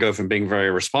asleep, I go from being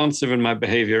very responsive in my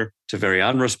behavior to very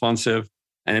unresponsive,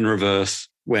 and in reverse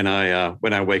when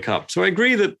I wake up. So I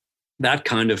agree that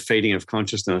kind of fading of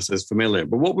consciousness is familiar.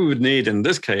 But what we would need in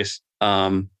this case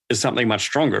is something much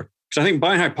stronger. Because I think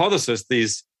by hypothesis,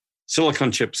 these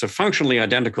silicon chips are functionally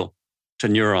identical to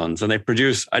neurons, and they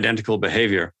produce identical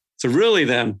behavior. So really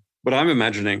then, what I'm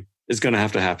imagining is going to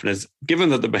happen is, given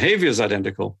that the behavior is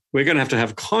identical, we're going to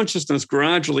have consciousness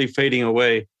gradually fading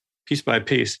away piece by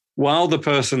piece while the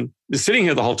person is sitting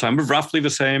here the whole time with roughly the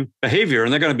same behavior.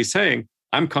 And they're going to be saying,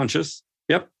 I'm conscious.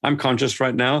 Yep, I'm conscious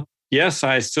right now. Yes,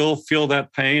 I still feel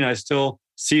that pain. I still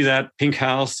see that pink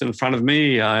house in front of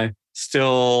me. I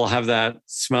still have that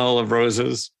smell of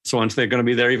roses. So on, they're going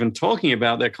to be there even talking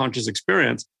about their conscious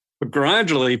experience. But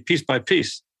gradually, piece by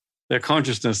piece, their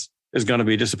consciousness is going to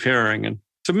be disappearing. And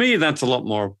to me, that's a lot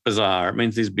more bizarre. It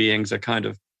means these beings are kind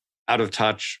of out of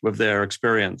touch with their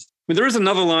experience. I mean, there is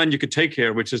another line you could take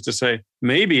here, which is to say,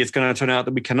 maybe it's going to turn out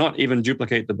that we cannot even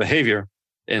duplicate the behavior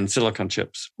in silicon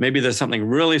chips. Maybe there's something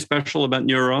really special about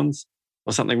neurons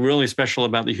or something really special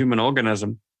about the human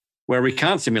organism where we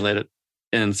can't simulate it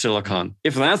in silicon.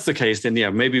 If that's the case, then yeah,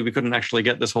 maybe we couldn't actually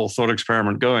get this whole thought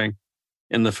experiment going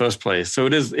in the first place. So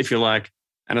it is, if you like,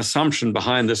 an assumption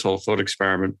behind this whole thought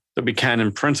experiment that we can,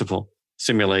 in principle,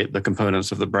 simulate the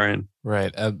components of the brain.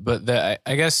 Right. But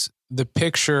I guess the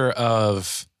picture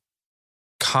of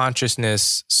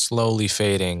consciousness slowly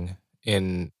fading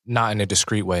not in a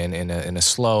discrete way, in a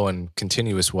slow and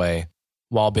continuous way,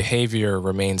 while behavior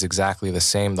remains exactly the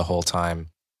same the whole time,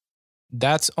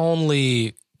 that's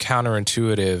only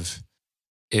counterintuitive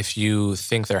if you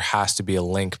think there has to be a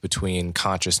link between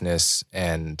consciousness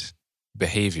and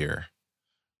behavior,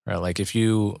 right? Like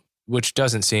which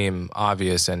doesn't seem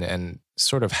obvious and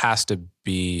sort of has to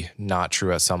be not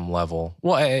true at some level.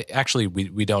 Well, actually,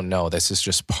 we don't know. This is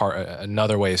just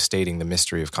another way of stating the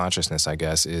mystery of consciousness, I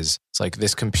guess, is it's like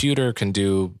this computer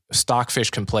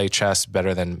Stockfish can play chess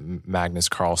better than Magnus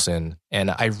Carlsen. And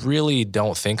I really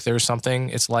don't think there's something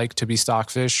it's like to be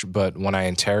Stockfish. But when I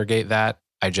interrogate that,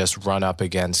 I just run up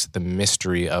against the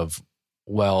mystery of,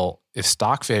 well, if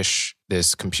Stockfish,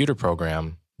 this computer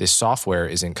program, this software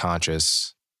isn't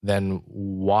conscious, then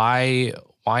why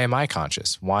am I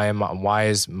conscious? Why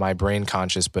is my brain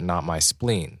conscious but not my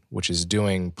spleen, which is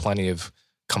doing plenty of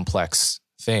complex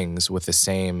things with the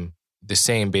same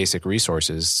basic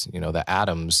resources? The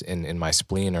atoms in my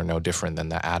spleen are no different than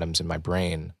the atoms in my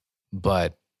brain,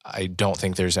 but I don't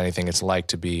think there's anything it's like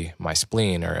to be my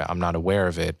spleen, or I'm not aware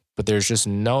of it. But there's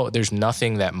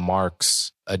nothing that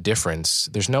marks a difference.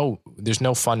 There's no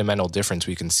fundamental difference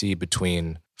we can see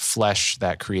between flesh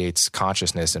that creates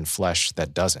consciousness and flesh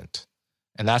that doesn't.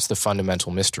 And that's the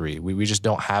fundamental mystery. We just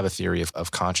don't have a theory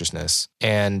of consciousness.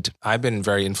 And I've been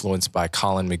very influenced by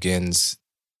Colin McGinn's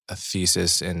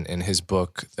thesis in his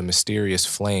book, The Mysterious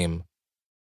Flame,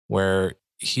 where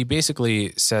he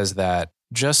basically says that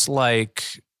just like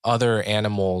other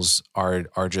animals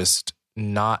are just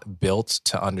not built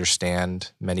to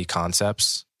understand many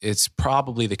concepts. It's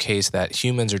probably the case that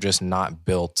humans are just not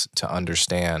built to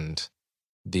understand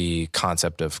the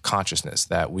concept of consciousness,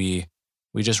 that we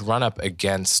just run up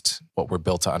against what we're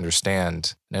built to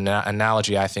understand. An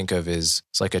analogy I think of is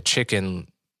it's like a chicken,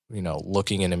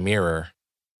 looking in a mirror,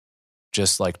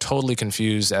 just like totally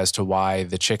confused as to why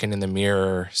the chicken in the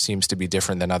mirror seems to be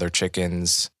different than other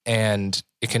chickens. And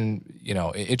it can,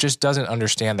 it just doesn't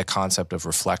understand the concept of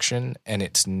reflection, and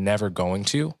it's never going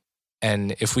to.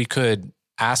 And if we could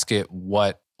ask it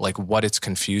what it's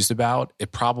confused about,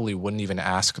 it probably wouldn't even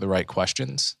ask the right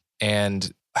questions.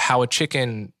 And how a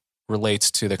chicken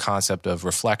relates to the concept of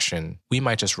reflection, we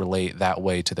might just relate that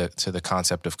way to the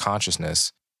concept of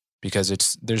consciousness, because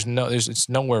it's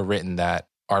nowhere written that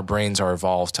our brains are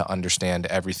evolved to understand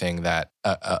everything that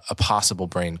a possible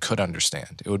brain could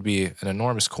understand. It would be an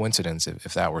enormous coincidence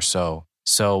if that were so.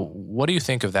 So what do you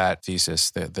think of that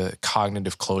thesis, the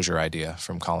cognitive closure idea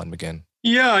from Colin McGinn?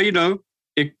 Yeah,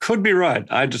 it could be right.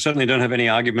 I certainly don't have any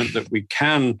argument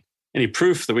that any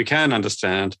proof that we can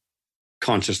understand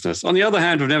consciousness. On the other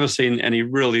hand, we've never seen any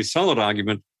really solid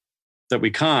argument that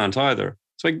we can't either.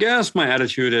 So I guess my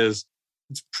attitude is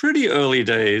it's pretty early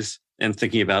days in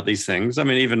thinking about these things. I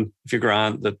mean, even if you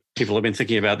grant that people have been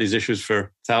thinking about these issues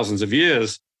for thousands of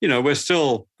years, we're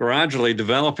still gradually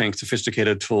developing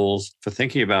sophisticated tools for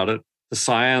thinking about it. The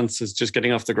science is just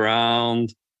getting off the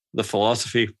ground. The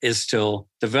philosophy is still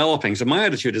developing. So my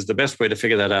attitude is the best way to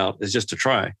figure that out is just to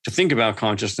try to think about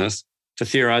consciousness, to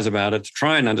theorize about it, to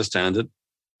try and understand it.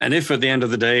 And if at the end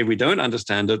of the day we don't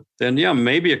understand it, then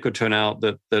maybe it could turn out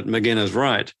that McGinn is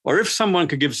right. Or if someone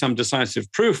could give some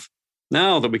decisive proof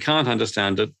now that we can't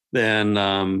understand it, then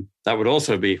that would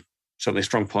also be certainly a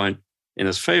strong point in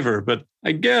his favor. But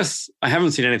I guess I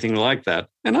haven't seen anything like that.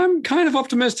 And I'm kind of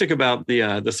optimistic about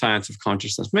the science of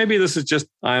consciousness. Maybe this is just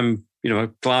I'm a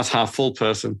glass half full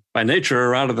person by nature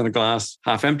rather than a glass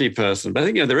half empty person. But I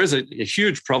think there is a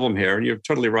huge problem here, and you're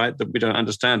totally right that we don't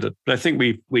understand it. But I think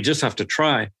we just have to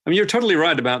try. I mean, you're totally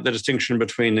right about the distinction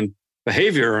between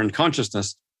behavior and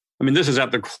consciousness. I mean, this is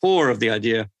at the core of the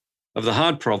idea of the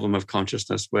hard problem of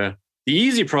consciousness, where the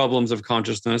easy problems of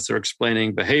consciousness are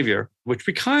explaining behavior, which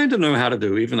we kind of know how to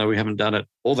do, even though we haven't done it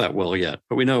all that well yet.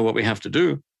 But we know what we have to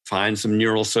do. Find some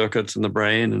neural circuits in the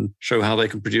brain and show how they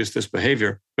can produce this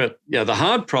behavior. But the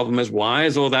hard problem is, why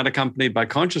is all that accompanied by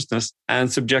consciousness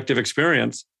and subjective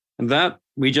experience? And that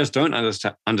we just don't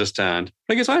understand.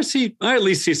 I guess I at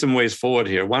least see some ways forward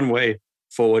here. One way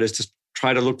forward is to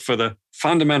try to look for the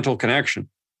fundamental connection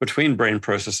between brain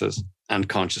processes and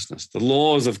consciousness, the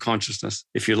laws of consciousness,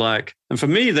 if you like. And for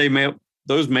me,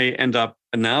 those may end up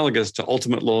analogous to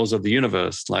ultimate laws of the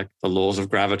universe, like the laws of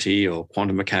gravity or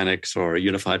quantum mechanics or a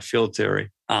unified field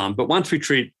theory. But once we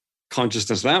treat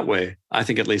consciousness that way, I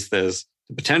think at least there's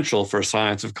the potential for a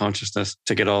science of consciousness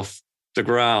to get off the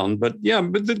ground. But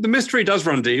the mystery does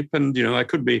run deep, and I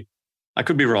could be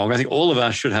wrong. I think all of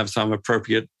us should have some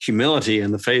appropriate humility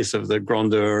in the face of the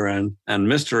grandeur and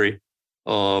mystery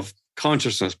of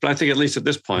consciousness. But I think at least at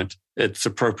this point, it's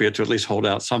appropriate to at least hold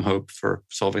out some hope for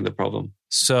solving the problem.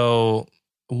 So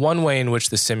one way in which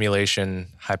the simulation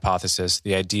hypothesis,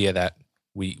 the idea that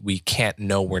we can't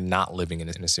know we're not living in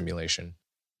a simulation,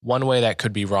 one way that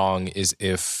could be wrong is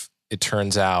if it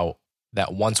turns out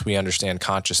that once we understand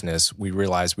consciousness, we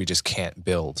realize we just can't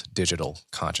build digital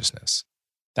consciousness.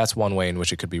 That's one way in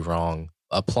which it could be wrong.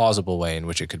 A plausible way in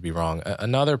which it could be wrong.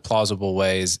 Another plausible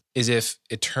way is if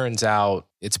it turns out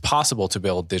it's possible to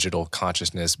build digital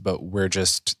consciousness, but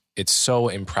it's so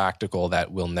impractical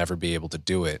that we'll never be able to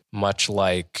do it. Much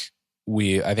like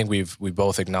I think we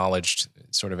both acknowledged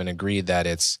sort of and agreed that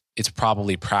it's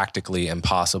probably practically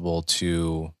impossible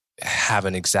to have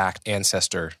an exact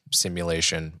ancestor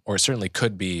simulation, or it certainly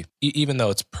could be, even though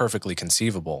it's perfectly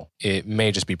conceivable, it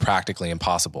may just be practically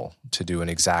impossible to do an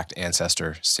exact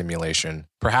ancestor simulation.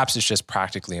 Perhaps it's just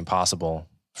practically impossible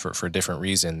for different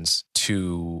reasons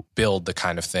to build the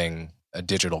kind of thing, a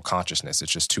digital consciousness.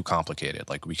 It's just too complicated.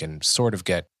 Like we can sort of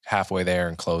get halfway there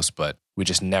and close, but we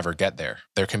just never get there.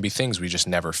 There can be things we just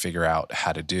never figure out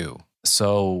how to do.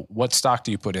 So what stock do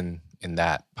you put in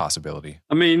that possibility?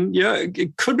 I mean,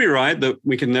 it could be right that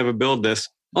we can never build this.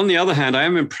 On the other hand, I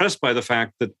am impressed by the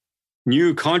fact that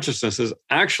new consciousnesses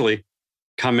actually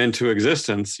come into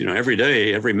existence, every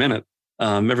day, every minute,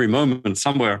 every moment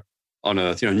somewhere on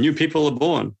Earth. New people are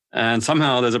born, and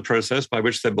somehow there's a process by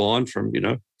which they're born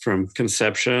from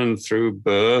conception through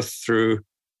birth, through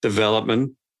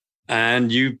development.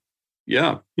 And you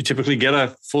typically get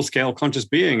a full-scale conscious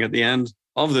being at the end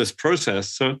of this process.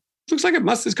 So it looks like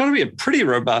it's got to be a pretty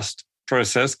robust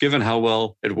process, given how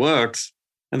well it works.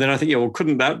 And then I think,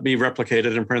 couldn't that be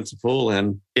replicated in principle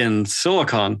and in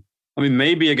silicon? I mean,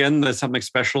 maybe, again, there's something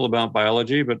special about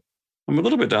biology, but I'm a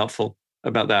little bit doubtful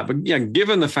about that. But yeah,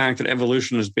 given the fact that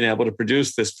evolution has been able to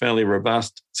produce this fairly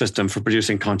robust system for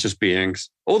producing conscious beings,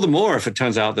 all the more if it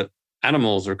turns out that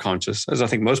animals are conscious, as I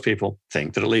think most people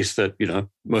think, that at least that,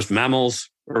 most mammals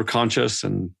are conscious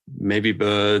and maybe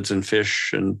birds and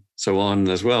fish and so on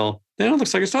as well, then it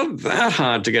looks like it's not that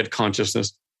hard to get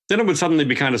consciousness. Then it would suddenly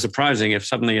be kind of surprising if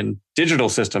suddenly in digital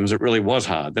systems it really was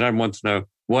hard. Then I'd want to know,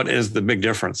 what is the big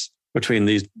difference between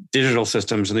these digital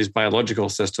systems and these biological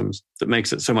systems that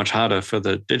makes it so much harder for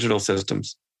the digital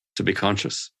systems to be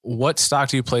conscious? What stock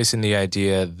do you place in the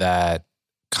idea that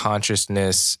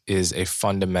consciousness is a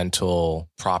fundamental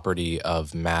property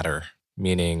of matter?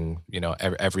 Meaning,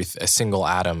 a single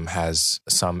atom has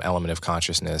some element of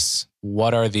consciousness.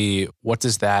 What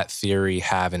does that theory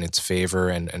have in its favor,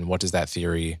 and what does that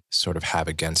theory sort of have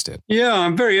against it? Yeah,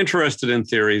 I'm very interested in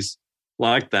theories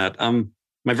like that.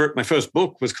 My first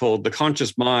book was called The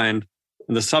Conscious Mind,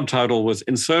 and the subtitle was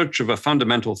In Search of a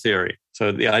Fundamental Theory.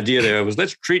 So the idea there was,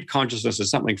 let's treat consciousness as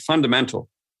something fundamental,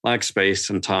 like space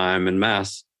and time and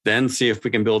mass, then see if we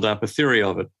can build up a theory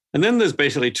of it. And then there's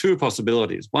basically two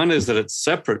possibilities. One is that it's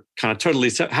separate, kind of totally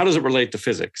separate. How does it relate to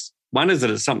physics? One is that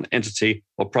it's some entity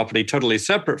or property totally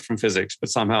separate from physics, but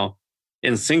somehow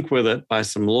in sync with it by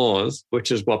some laws,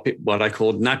 which is what I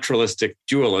call naturalistic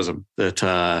dualism, that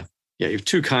you have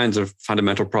two kinds of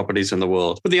fundamental properties in the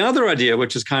world. But the other idea,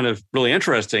 which is kind of really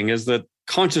interesting, is that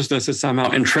consciousness is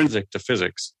somehow intrinsic to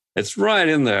physics. It's right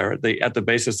in there at the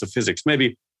basis of physics.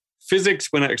 Maybe physics,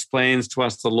 when it explains to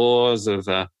us the laws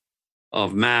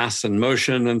of mass and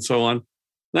motion and so on,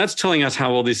 that's telling us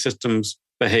how all these systems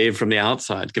behave from the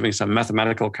outside, giving some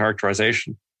mathematical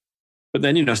characterization. But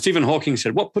then, Stephen Hawking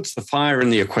said, what puts the fire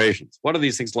in the equations? What are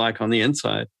these things like on the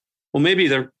inside? Well, maybe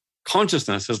their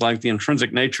consciousness is like the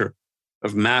intrinsic nature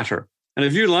of matter. And a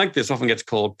view like this often gets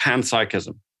called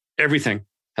panpsychism. Everything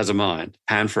has a mind.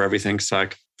 Pan for everything,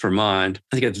 psych for mind.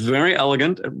 I think it's very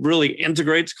elegant. It really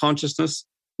integrates consciousness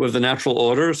with the natural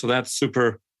order. So that's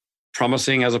super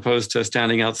promising as opposed to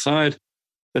standing outside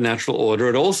the natural order.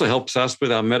 It also helps us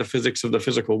with our metaphysics of the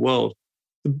physical world.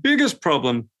 The biggest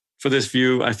problem for this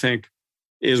view, I think,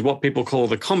 is what people call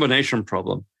the combination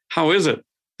problem. How is it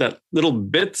that little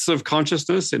bits of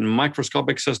consciousness in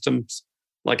microscopic systems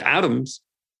like atoms,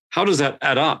 how does that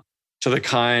add up to the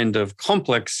kind of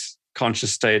complex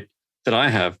conscious state that I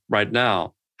have right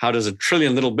now? How does a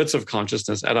trillion little bits of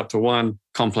consciousness add up to one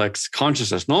complex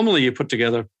consciousness? Normally, you put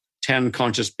together 10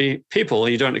 conscious people,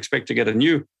 and you don't expect to get a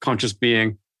new conscious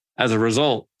being as a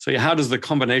result. So how does the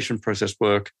combination process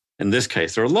work in this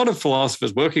case? There are a lot of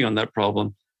philosophers working on that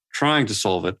problem, trying to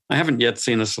solve it. I haven't yet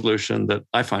seen a solution that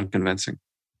I find convincing.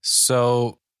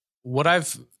 So what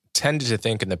I've tended to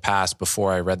think in the past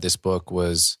before I read this book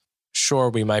was, sure,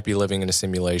 we might be living in a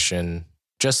simulation,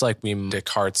 just like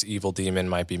Descartes' evil demon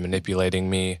might be manipulating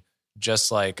me,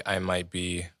 just like I might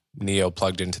be Neo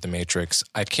plugged into the Matrix.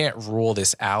 I can't rule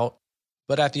this out,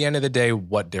 but at the end of the day,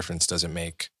 what difference does it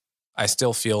make? I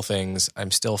still feel things.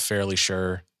 I'm still fairly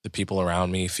sure the people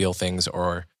around me feel things,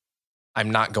 or I'm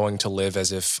not going to live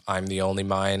as if I'm the only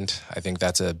mind. I think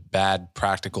that's a bad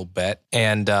practical bet.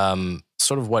 And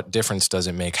sort of what difference does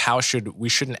it make? We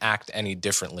shouldn't act any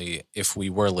differently if we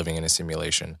were living in a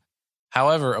simulation.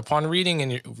 However, upon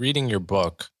reading your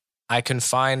book, I can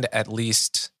find at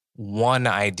least one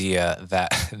idea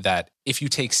that if you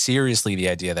take seriously the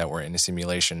idea that we're in a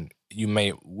simulation,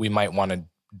 we might want to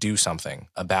do something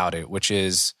about it, which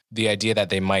is the idea that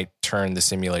they might turn the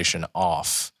simulation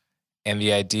off. And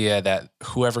the idea that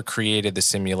whoever created the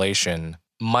simulation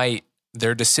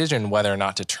their decision whether or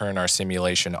not to turn our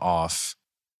simulation off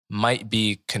might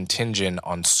be contingent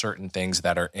on certain things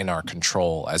that are in our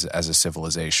control as a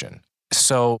civilization.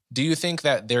 So do you think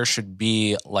that there should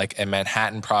be like a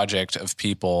Manhattan Project of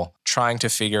people trying to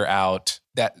figure out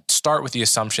that, start with the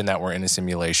assumption that we're in a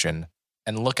simulation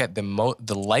and look at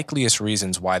the likeliest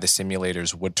reasons why the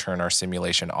simulators would turn our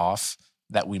simulation off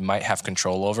that we might have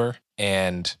control over,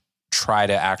 and try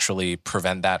to actually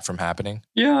prevent that from happening?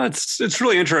 Yeah, it's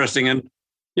really interesting. And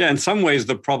yeah, in some ways,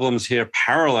 the problems here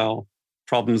parallel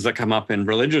problems that come up in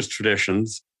religious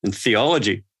traditions and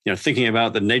theology. Thinking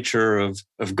about the nature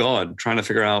of God, trying to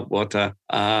figure out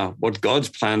what God's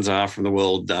plans are from the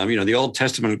world. The Old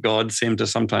Testament God seemed to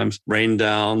sometimes rain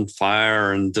down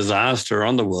fire and disaster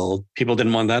on the world. People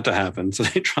didn't want that to happen, so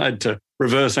they tried to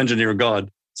reverse engineer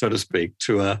God, so to speak,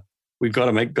 we've got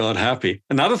to make God happy.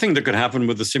 Another thing that could happen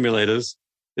with the simulators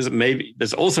is that maybe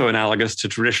there's also analogous to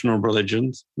traditional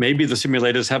religions. Maybe the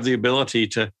simulators have the ability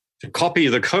to to copy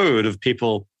the code of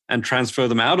people and transfer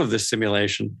them out of this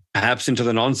simulation, perhaps into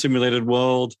the non-simulated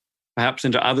world, perhaps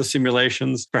into other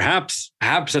simulations, perhaps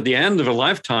at the end of a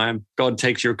lifetime, God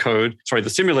takes your code. The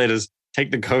simulators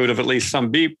take the code of at least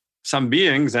some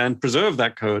beings and preserve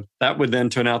that code. That would then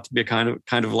turn out to be a kind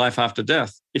of life after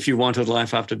death. If you wanted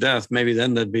life after death, maybe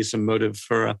then there'd be some motive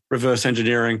for reverse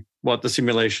engineering what the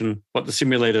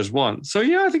simulators want. So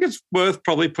yeah, I think it's worth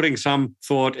probably putting some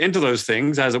thought into those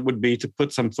things, as it would be to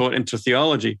put some thought into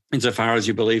theology, insofar as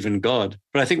you believe in God.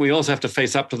 But I think we also have to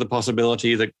face up to the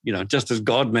possibility that, just as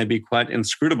God may be quite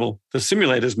inscrutable, the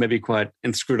simulators may be quite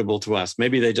inscrutable to us.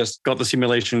 Maybe they just got the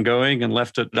simulation going and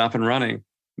left it up and running.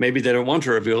 Maybe they don't want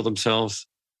to reveal themselves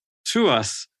to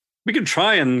us. We can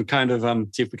try and kind of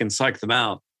see if we can psych them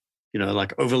out,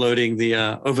 like overloading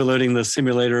the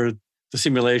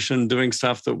simulation, doing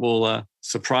stuff that will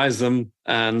surprise them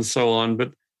and so on.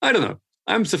 But I don't know.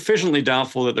 I'm sufficiently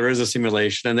doubtful that there is a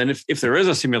simulation. And then if there is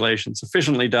a simulation,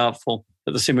 sufficiently doubtful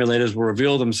that the simulators will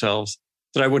reveal themselves,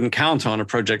 that I wouldn't count on a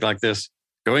project like this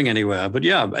going anywhere. But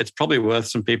yeah, it's probably worth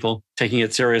some people taking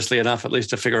it seriously enough, at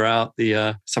least to figure out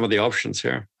some of the options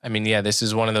here. I mean, yeah, this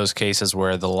is one of those cases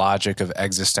where the logic of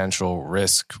existential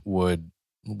risk would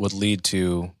lead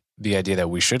to the idea that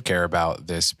we should care about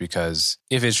this, because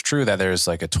if it's true that there's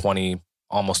like a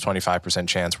almost 25%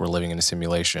 chance we're living in a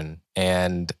simulation,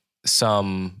 and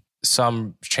some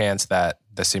chance that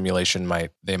the simulation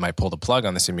might pull the plug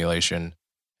on the simulation,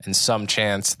 and some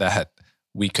chance that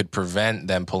we could prevent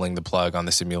them pulling the plug on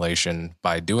the simulation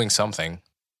by doing something,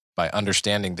 by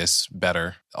understanding this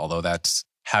better, although that's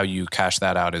how you cash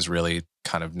that out is really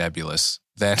kind of nebulous.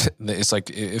 Then it's like,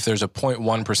 if there's a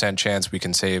 0.1% chance we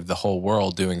can save the whole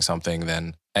world doing something,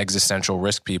 then existential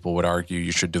risk people would argue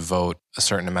you should devote a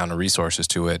certain amount of resources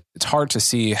to it. It's hard to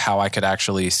see how I could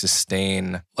actually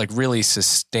really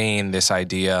sustain this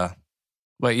idea.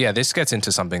 But yeah, this gets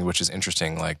into something which is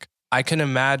interesting. Like, I can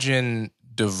imagine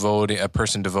a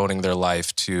person devoting their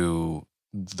life to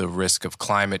the risk of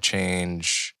climate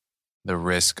change, the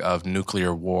risk of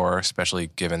nuclear war, especially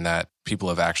given that people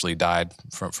have actually died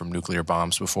from nuclear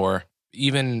bombs before.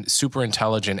 Even super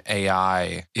intelligent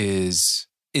AI is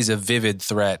a vivid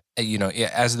threat.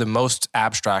 As the most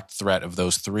abstract threat of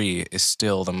those three, is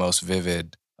still the most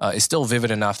vivid. Is still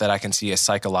vivid enough that I can see a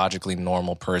psychologically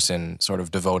normal person sort of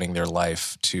devoting their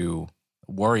life to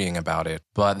worrying about it.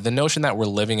 But the notion that we're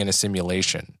living in a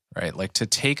simulation, right? Like, to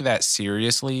take that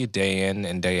seriously day in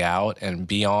and day out and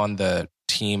be on the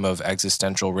team of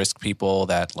existential risk people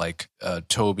that like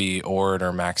Toby Ord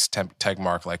or Max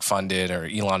Tegmark like funded, or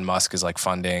Elon Musk is like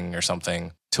funding or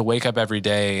something, to wake up every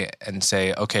day and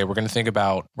say, okay, we're going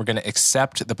to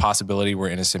accept the possibility we're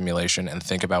in a simulation and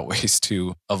think about ways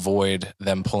to avoid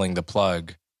them pulling the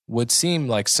plug, would seem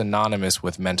like synonymous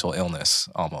with mental illness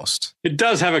almost. It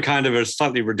does have a kind of a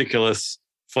slightly ridiculous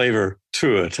flavor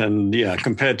to it. And yeah,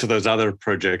 compared to those other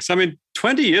projects. I mean,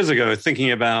 20 years ago,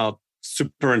 thinking about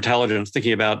superintelligence,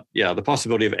 thinking about, the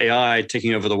possibility of AI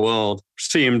taking over the world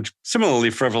seemed similarly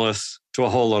frivolous to a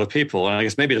whole lot of people. And I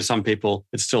guess maybe to some people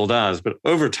it still does. But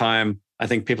over time, I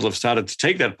think people have started to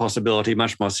take that possibility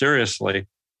much more seriously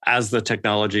as the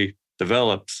technology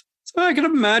develops. So I can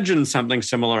imagine something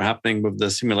similar happening with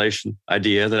the simulation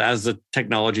idea, that as the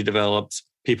technology develops,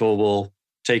 people will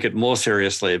take it more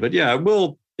seriously. But yeah,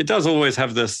 it does always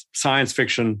have this science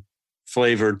fiction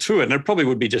flavor to it. And it probably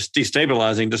would be just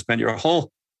destabilizing to spend your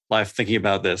whole life thinking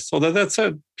about this. Although that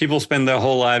said, people spend their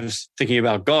whole lives thinking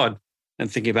about God and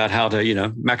thinking about how to,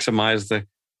 maximize the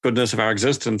goodness of our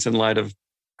existence in light of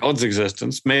God's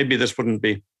existence. Maybe this wouldn't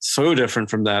be so different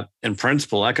from that in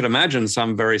principle. I could imagine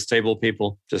some very stable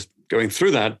people just going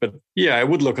through that. But yeah, it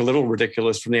would look a little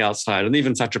ridiculous from the outside. And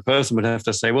even such a person would have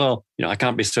to say, well, I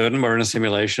can't be certain we're in a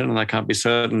simulation, and I can't be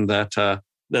certain that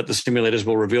the simulators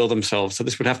will reveal themselves. So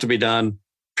this would have to be done.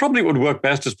 Probably would work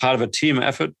best as part of a team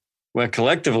effort where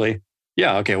collectively,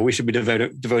 we should be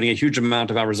devoting a huge amount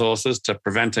of our resources to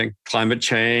preventing climate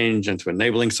change and to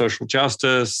enabling social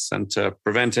justice and to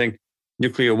preventing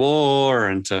nuclear war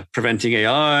and to preventing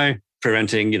AI,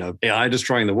 AI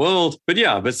destroying the world.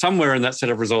 But somewhere in that set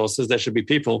of resources, there should be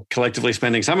people collectively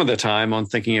spending some of their time on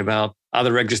thinking about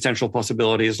other existential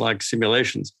possibilities like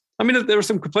simulations. I mean, there are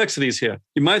some complexities here.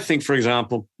 You might think, for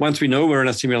example, once we know we're in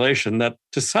a simulation, that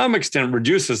to some extent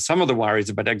reduces some of the worries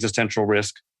about existential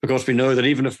risk, because we know that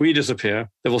even if we disappear,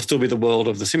 there will still be the world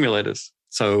of the simulators.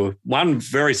 So one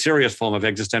very serious form of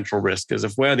existential risk is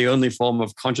if we're the only form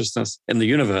of consciousness in the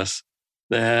universe,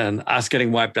 then us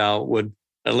getting wiped out would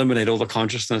eliminate all the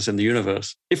consciousness in the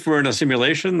universe. If we're in a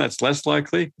simulation, that's less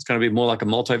likely. It's going to be more like a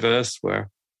multiverse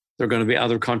where there are going to be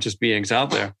other conscious beings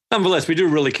out there. Nonetheless, we do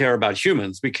really care about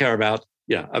humans. We care about,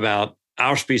 about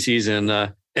our species in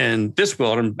this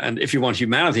world. And if you want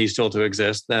humanity still to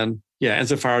exist, then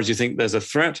insofar as you think there's a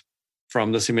threat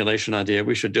from the simulation idea,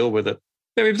 we should deal with it.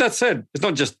 I mean, that said, it's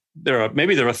not just there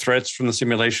are threats from the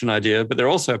simulation idea, but there are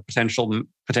also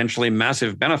potentially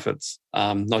massive benefits.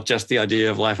 Not just the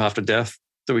idea of life after death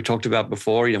that we talked about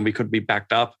before. We could be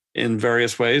backed up in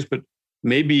various ways, but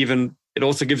maybe even it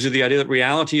also gives you the idea that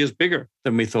reality is bigger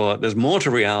than we thought. There's more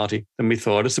to reality than we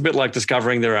thought. It's a bit like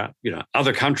discovering there are,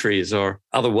 other countries or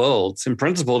other worlds. In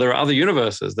principle, there are other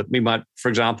universes that we might, for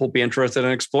example, be interested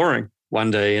in exploring one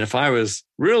day. And if I was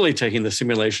really taking the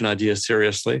simulation idea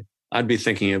seriously, I'd be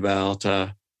thinking about,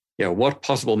 what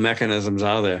possible mechanisms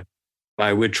are there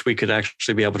by which we could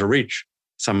actually be able to reach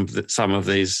some of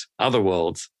these other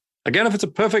worlds. Again, if it's a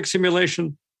perfect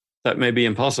simulation, that may be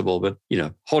impossible. But,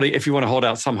 if you want to hold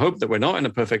out some hope that we're not in a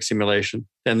perfect simulation,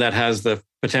 then that has the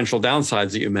potential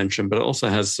downsides that you mentioned, but it also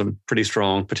has some pretty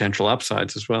strong potential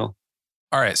upsides as well.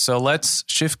 All right, so let's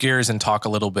shift gears and talk a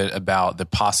little bit about the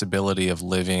possibility of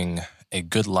living a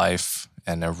good life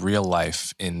and a real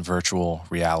life in virtual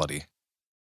reality.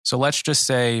 So let's just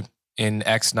say in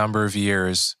X number of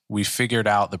years, we figured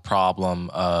out the problem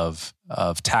of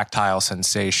tactile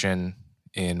sensation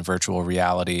in virtual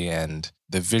reality, and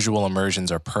the visual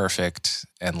immersions are perfect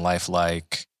and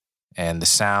lifelike, and the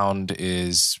sound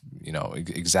is,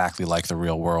 exactly like the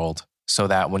real world, so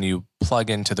that when you plug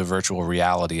into the virtual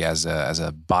reality as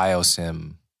a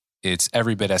biosim, it's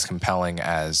every bit as compelling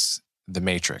as the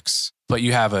Matrix. But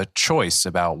you have a choice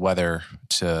about whether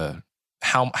to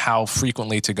how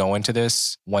frequently to go into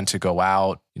this, when to go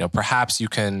out. Perhaps you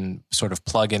can sort of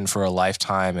plug in for a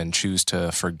lifetime and choose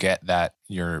to forget that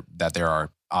there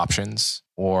are options,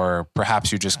 or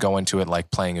perhaps you just go into it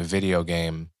like playing a video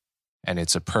game, and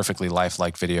it's a perfectly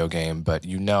lifelike video game, but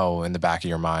in the back of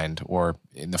your mind or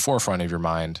in the forefront of your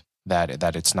mind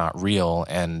that it's not real.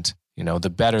 And the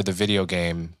better the video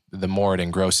game, the more it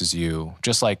engrosses you.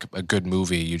 Just like a good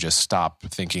movie, you just stop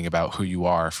thinking about who you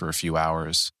are for a few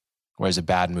hours. Whereas a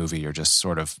bad movie, you're just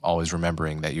sort of always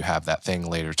remembering that you have that thing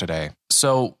later today.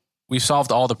 So we've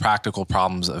solved all the practical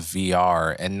problems of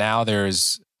VR, and now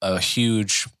there's a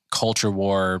huge culture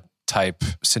war type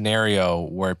scenario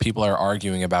where people are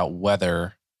arguing about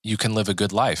whether you can live a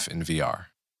good life in VR,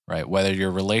 right? Whether your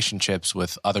relationships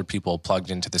with other people plugged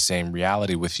into the same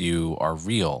reality with you are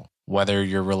real, whether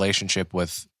your relationship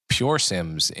with pure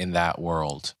sims in that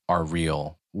world are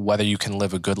real, whether you can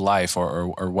live a good life or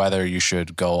whether you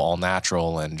should go all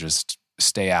natural and just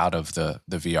stay out of the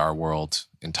VR world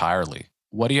entirely.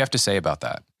 What do you have to say about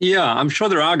that? Yeah, I'm sure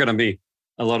there are going to be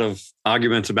a lot of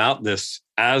arguments about this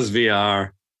as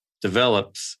VR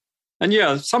develops. And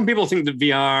some people think that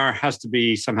VR has to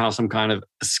be somehow some kind of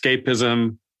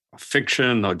escapism,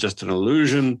 fiction, or just an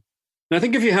illusion. And I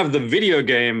think if you have the video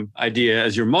game idea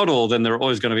as your model, then there are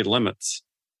always going to be limits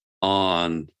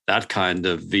on that kind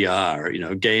of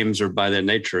VR. Games are by their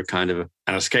nature kind of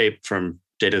an escape from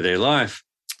day-to-day life.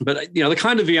 But, the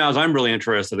kind of VRs I'm really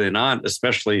interested in aren't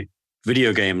especially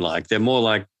video game-like. They're more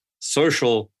like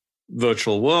social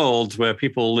virtual worlds where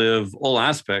people live all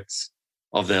aspects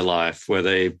of their life, where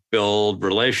they build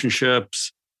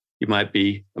relationships. You might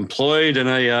be employed in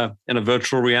a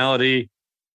virtual reality.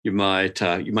 You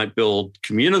might build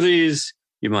communities.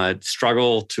 You might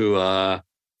struggle to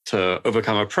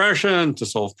overcome oppression, to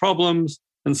solve problems,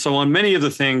 and so on. Many of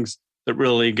the things that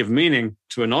really give meaning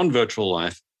to a non-virtual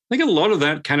life. I think a lot of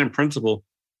that can, in principle,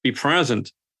 be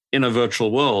present in a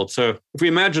virtual world. So if we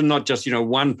imagine not just,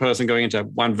 one person going into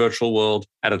one virtual world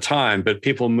at a time, but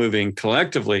people moving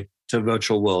collectively to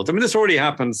virtual worlds. I mean, this already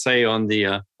happens, say, on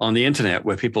the internet,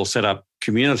 where people set up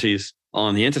communities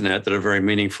on the internet that are very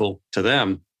meaningful to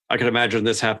them. I can imagine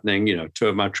this happening, to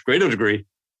a much greater degree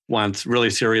once really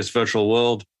serious virtual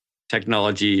world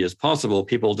technology is possible.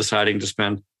 People deciding to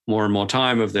spend more and more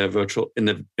time of their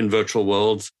in virtual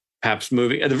worlds, perhaps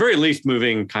moving, at the very least,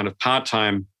 moving kind of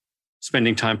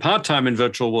spending time part-time in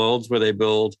virtual worlds where they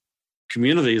build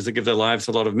communities that give their lives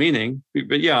a lot of meaning.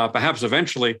 But perhaps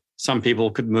eventually some people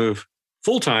could move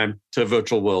full-time to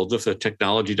virtual worlds if the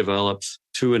technology develops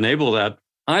to enable that.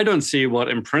 I don't see what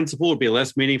in principle would be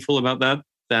less meaningful about that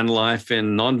than life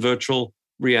in non-virtual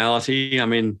reality. I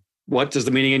mean, what does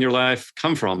the meaning in your life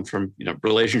come from? From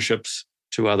relationships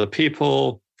to other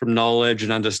people, from knowledge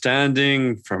and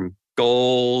understanding, from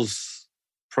goals,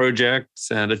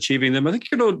 projects, and achieving them. I think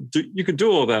you could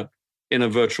do all that in a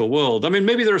virtual world. I mean,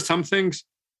 maybe there are some things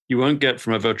you won't get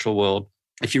from a virtual world.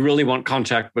 If you really want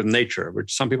contact with nature,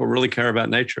 which some people really care about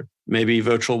nature, maybe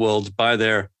virtual worlds by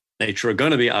their nature are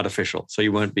going to be artificial, so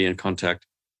you won't be in contact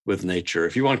with nature.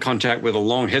 If you want contact with a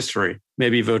long history,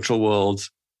 maybe virtual worlds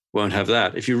won't have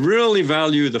that. If you really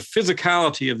value the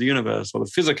physicality of the universe or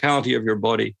the physicality of your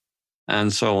body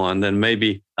and so on, then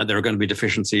maybe there are going to be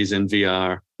deficiencies in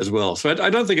VR as well. So I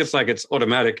don't think it's like it's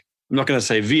automatic. I'm not going to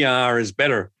say VR is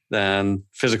better than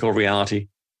physical reality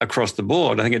across the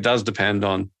board. I think it does depend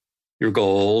on your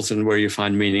goals and where you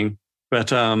find meaning.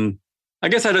 But I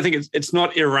guess I don't think it's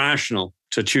not irrational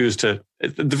to choose to,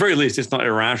 at the very least, it's not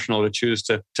irrational to choose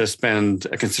to spend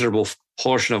a considerable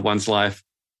portion of one's life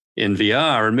in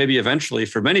VR. And maybe eventually,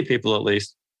 for many people at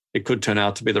least, it could turn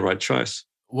out to be the right choice.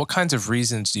 What kinds of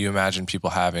reasons do you imagine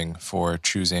people having for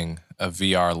choosing a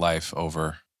VR life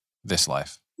over this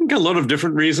life? I think a lot of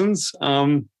different reasons.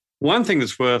 One thing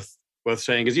that's worth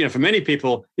saying is, for many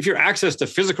people, if your access to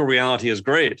physical reality is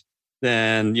great,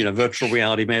 then, virtual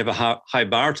reality may have a high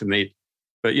bar to meet.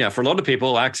 But yeah, for a lot of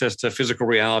people, access to physical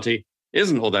reality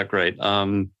isn't all that great.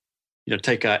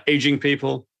 Take aging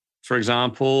people, for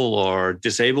example, or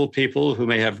disabled people who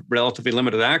may have relatively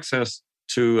limited access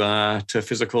to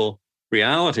physical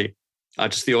reality,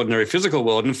 just the ordinary physical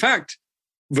world. In fact,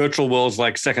 virtual worlds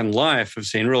like Second Life have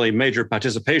seen really major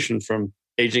participation from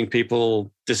aging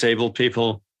people, disabled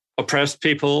people, oppressed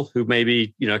people who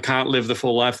maybe, can't live the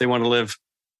full life they want to live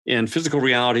in physical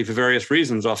reality for various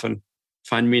reasons, often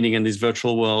find meaning in these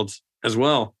virtual worlds as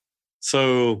well.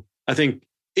 So I think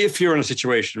if you're in a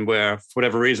situation where, for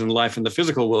whatever reason, life in the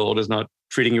physical world is not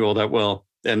treating you all that well,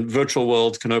 then virtual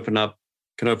worlds can open up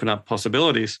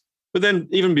possibilities. But then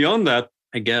even beyond that,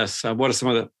 I guess, what are some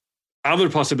of the other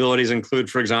possibilities include,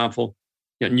 for example,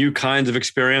 new kinds of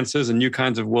experiences and new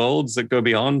kinds of worlds that go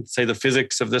beyond, say, the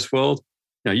physics of this world.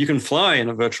 You can fly in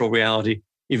a virtual reality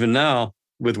even now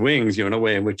with wings, in a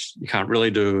way in which you can't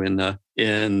really do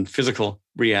in physical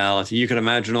reality. You can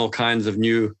imagine all kinds of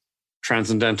new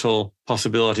transcendental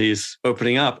possibilities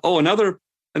opening up. Oh, another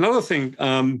thing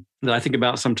that I think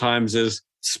about sometimes is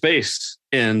space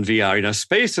in VR.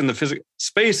 Space in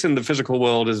the physical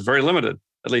world is very limited,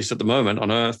 at least at the moment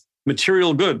on Earth.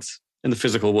 Material goods in the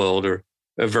physical world are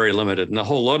very limited, and a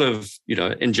whole lot of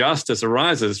injustice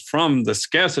arises from the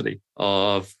scarcity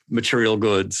of material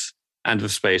goods and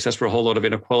of space. That's where a whole lot of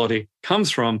inequality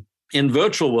comes from. In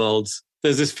virtual worlds,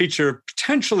 there's this feature,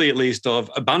 potentially at least,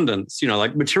 of abundance.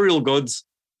 Like material goods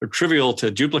are trivial to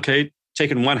duplicate.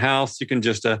 Take in one house, you can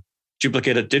just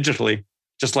duplicate it digitally,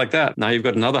 just like that. Now you've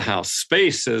got another house.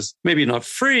 Space is maybe not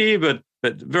free, but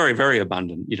very, very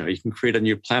abundant. You can create a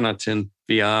new planet in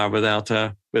VR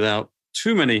without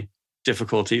too many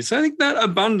difficulties. So I think that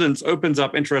abundance opens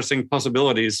up interesting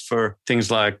possibilities for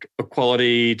things like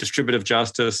equality, distributive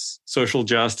justice, social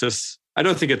justice. I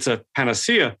don't think it's a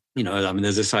panacea.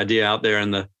 There's this idea out there in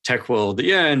the tech world that,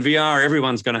 in VR,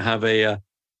 everyone's going to have a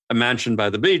mansion by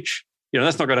the beach.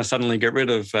 That's not going to suddenly get rid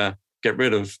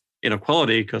of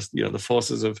inequality, because the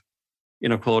forces of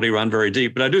inequality run very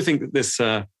deep. But I do think that this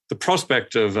the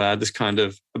prospect of this kind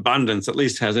of abundance at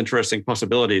least has interesting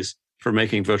possibilities for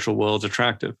making virtual worlds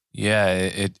attractive. Yeah,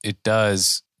 it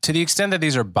does. To the extent that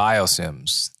these are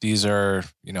biosims, these are,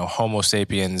 Homo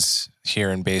sapiens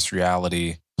here in base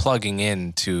reality plugging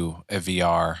into a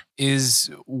VR.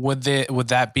 Would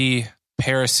that be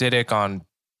parasitic on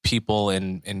people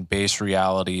in base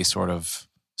reality, sort of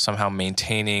somehow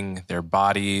maintaining their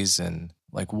bodies? And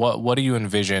like, what do you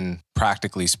envision,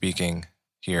 practically speaking,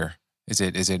 here? Is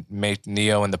it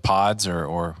Neo in the pods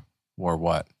or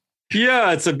what?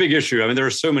 Yeah, it's a big issue. There are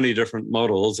so many different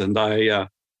models, and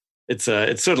it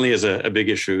certainly is a big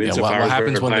issue. Yeah, what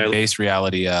happens when the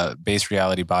base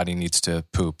reality body needs to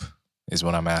poop is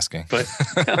what I'm asking. But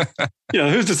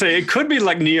who's to say? It could be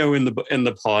like Neo in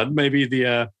the pod. Maybe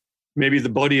the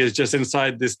body is just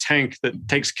inside this tank that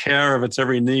takes care of its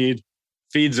every need,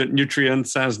 feeds it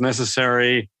nutrients as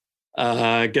necessary,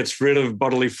 gets rid of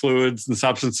bodily fluids and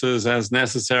substances as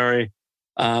necessary.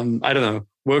 I don't know,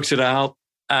 works it out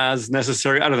as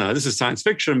necessary. I don't know. This is science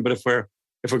fiction, but if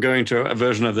we're going to a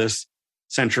version of this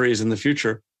centuries in the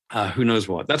future, who knows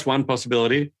what? That's one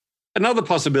possibility. Another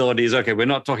possibility is, okay, we're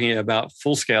not talking about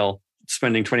full scale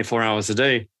spending 24 hours a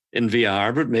day in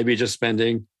VR, but maybe just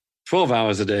spending 12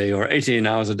 hours a day or 18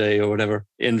 hours a day or whatever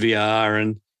in VR,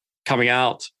 and coming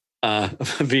out of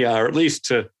VR at least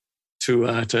to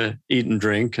eat and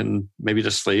drink and maybe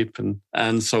to sleep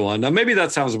and so on. Now, maybe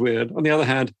that sounds weird. On the other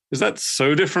hand, is that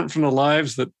so different from the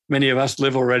lives that many of us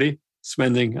live already?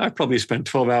 I probably spent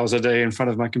 12 hours a day in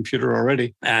front of my computer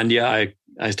already. And yeah,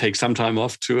 I take some time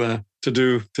off to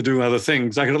do other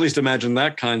things. I can at least imagine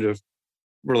that kind of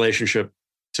relationship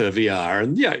to VR.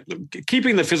 And yeah,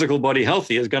 keeping the physical body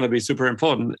healthy is going to be super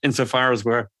important insofar as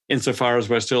we're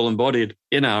still embodied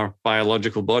in our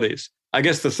biological bodies. I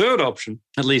guess the third option,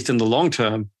 at least in the long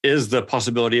term, is the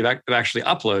possibility of actually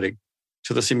uploading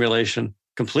to the simulation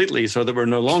completely, so that we're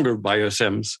no longer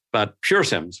biosims, but pure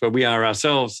sims, where we are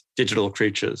ourselves digital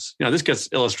creatures. This gets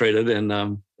illustrated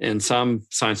in some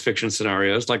science fiction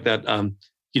scenarios, like that.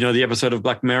 The episode of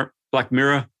Black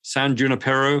Mirror, San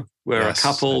Junipero, where a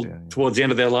couple towards the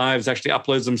end of their lives actually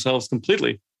uploads themselves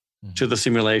completely to the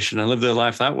simulation and live their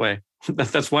life that way.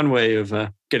 That's one way of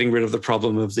getting rid of the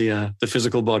problem of the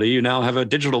physical body. You now have a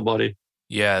digital body.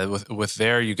 Yeah, with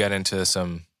there you get into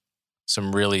some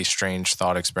really strange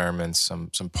thought experiments, some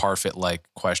Parfit-like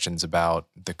questions about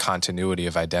the continuity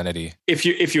of identity. If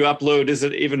you upload, is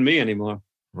it even me anymore?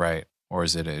 Right. Or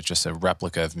is it just a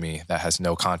replica of me that has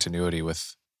no continuity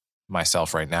with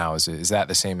myself right now? Is that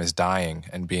the same as dying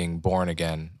and being born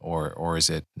again, or is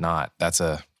it not? That's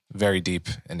a very deep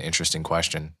and interesting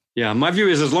question. Yeah, my view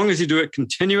is as long as you do it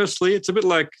continuously, it's a bit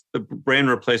like the brain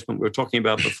replacement we were talking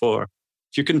about before.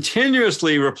 If you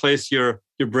continuously replace your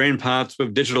brain parts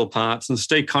with digital parts and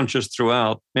stay conscious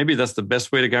throughout, maybe that's the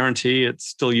best way to guarantee it's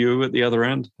still you at the other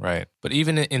end. Right. But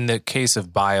even in the case of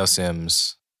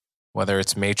biosims, whether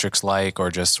it's Matrix-like or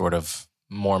just sort of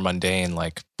more mundane,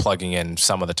 like plugging in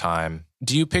some of the time,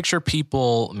 do you picture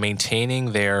people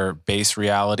maintaining their base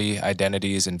reality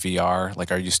identities in VR?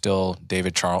 Like, are you still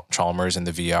David Chalmers in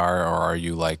the VR, or are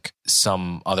you like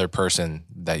some other person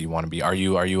that you want to be? Are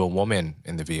you a woman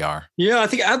in the VR? Yeah, I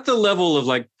think at the level of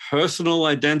like personal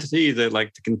identity, that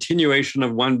like the continuation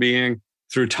of one being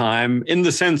through time, in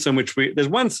the sense in which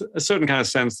there's a certain kind of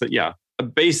sense that, a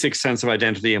basic sense of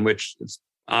identity in which it's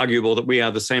arguable that we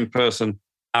are the same person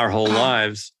our whole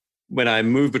lives. When I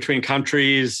move between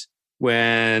countries,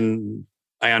 when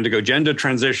I undergo gender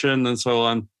transition and so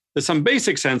on, there's some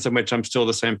basic sense in which I'm still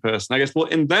the same person. I guess, well,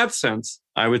 in that sense,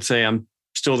 I would say I'm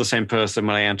still the same person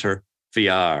when I enter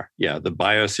VR. Yeah, the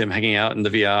biosim hanging out in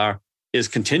the VR is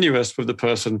continuous with the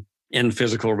person in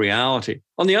physical reality.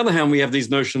 On the other hand, we have these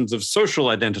notions of social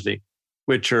identity,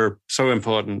 which are so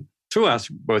important to us,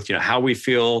 both, how we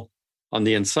feel on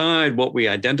the inside, what we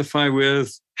identify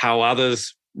with, how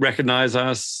others recognize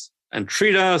us and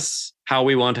treat us, how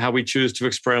we choose to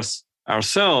express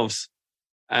ourselves.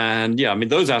 And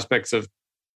those aspects of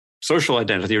social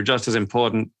identity are just as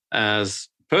important as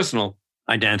personal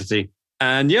identity.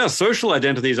 And social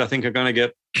identities, I think, are going to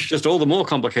get just all the more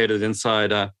complicated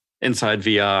inside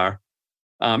VR.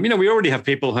 We already have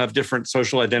people who have different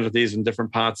social identities in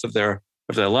different parts of their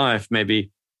life,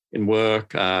 maybe in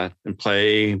work, in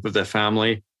play, with their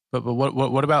family. But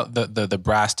what about the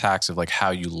brass tacks of like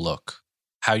how you look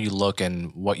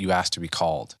and what you ask to be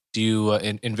called? Do you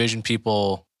envision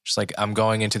people just like, I'm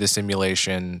going into the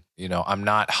simulation, I'm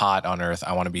not hot on Earth,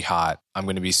 I want to be hot. I'm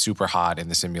going to be super hot in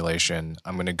the simulation.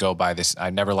 I'm going to go by this. I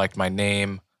never liked my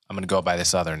name. I'm going to go by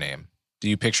this other name. Do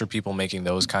you picture people making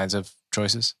those kinds of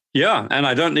choices? Yeah, and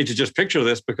I don't need to just picture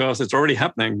this because it's already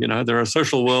happening. There are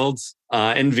social worlds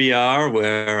in VR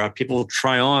where people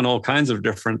try on all kinds of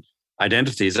different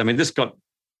identities. I mean, this got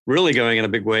really going in a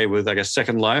big way with, I guess,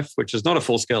 Second Life, which is not a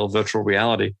full-scale virtual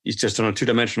reality. It's just on a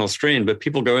two-dimensional screen, but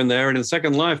people go in there, and in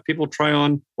Second Life, people try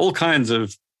on all kinds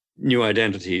of new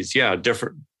identities. Yeah,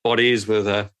 different bodies with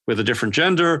a different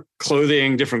gender,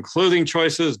 different clothing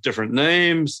choices, different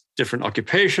names, different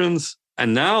occupations.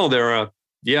 And now there are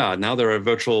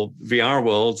virtual VR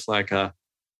worlds, like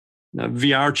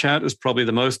VR chat is probably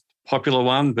the most popular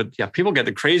one. But people get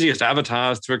the craziest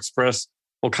avatars to express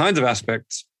all kinds of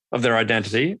aspects of their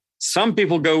identity. Some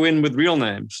people go in with real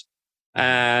names.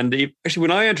 And actually,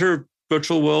 when I enter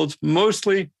virtual worlds,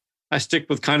 mostly I stick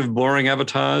with kind of boring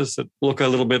avatars that look a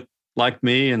little bit like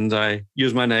me, and I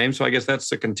use my name. So I guess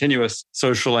that's a continuous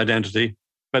social identity.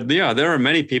 But there are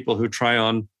many people who try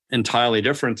on entirely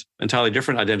different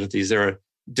identities. There are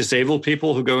disabled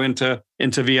people who go into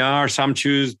VR. Some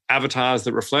choose avatars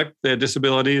that reflect their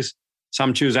disabilities.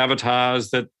 Some choose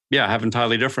avatars that have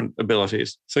entirely different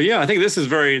abilities. So I think this is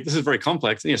very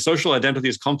complex. Social identity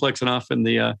is complex enough in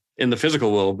the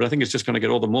physical world, but I think it's just going to get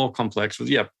all the more complex with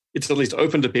it's at least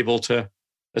open to people to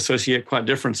associate quite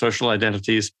different social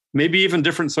identities, maybe even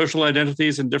different social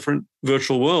identities in different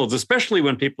virtual worlds, especially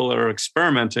when people are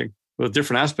experimenting with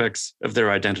different aspects of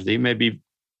their identity. Maybe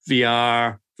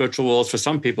VR, virtual worlds for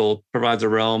some people provides a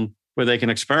realm where they can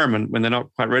experiment when they're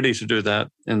not quite ready to do that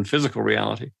in physical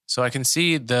reality. So I can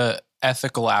see the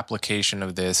ethical application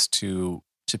of this to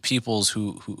peoples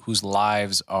whose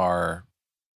lives are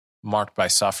marked by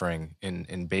suffering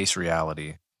in base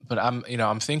reality. But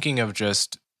I'm thinking of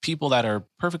just people that are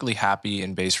perfectly happy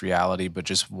in base reality, but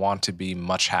just want to be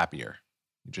much happier.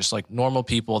 Just like normal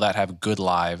people that have good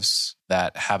lives,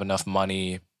 that have enough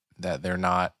money, that they're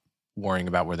not worrying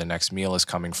about where the next meal is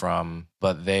coming from,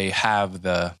 but they have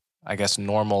the I guess,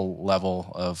 normal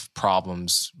level of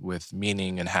problems with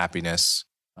meaning and happiness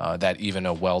that even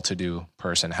a well-to-do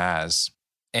person has.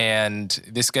 And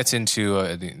this gets into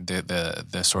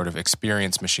the sort of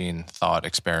experience machine thought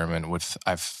experiment, which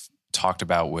I've talked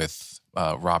about with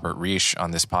Robert Reich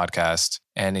on this podcast.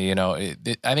 And,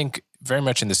 I think very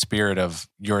much in the spirit of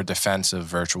your defense of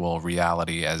virtual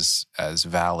reality as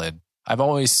valid, I've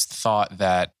always thought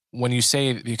that when you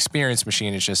say the experience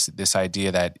machine is just this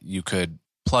idea that you could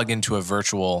plug into a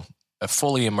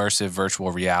fully immersive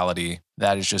virtual reality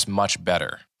that is just much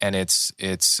better. And it's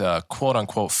quote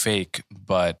unquote fake,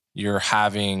 but you're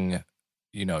having,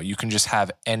 you can just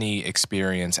have any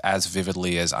experience as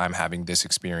vividly as I'm having this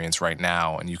experience right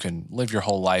now. And you can live your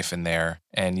whole life in there,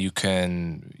 and you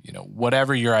can,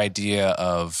 whatever your idea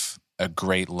of a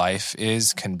great life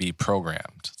is can be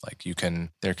programmed. Like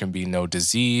there can be no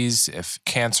disease. If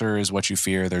cancer is what you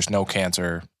fear, there's no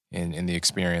cancer in the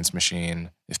experience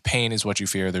machine. If pain is what you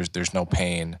fear, there's no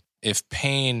pain. If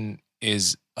pain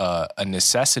is a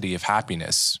necessity of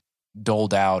happiness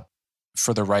doled out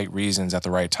for the right reasons at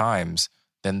the right times,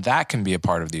 then that can be a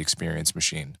part of the experience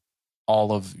machine.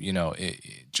 All of,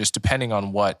 just depending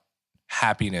on what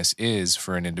happiness is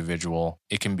for an individual,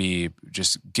 it can be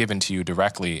just given to you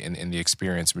directly in the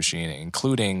experience machine,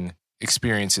 including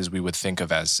experiences we would think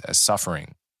of as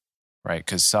suffering, right?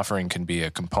 Because suffering can be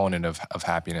a component of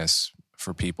happiness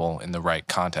for people in the right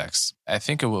context. I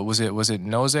think was it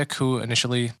Nozick who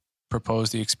initially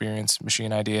proposed the experience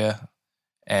machine idea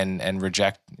and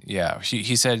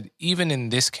he said, even in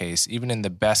this case, even in the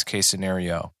best case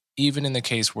scenario, even in the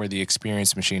case where the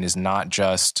experience machine is not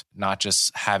just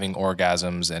having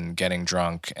orgasms and getting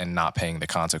drunk and not paying the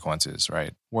consequences,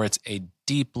 right? Where it's a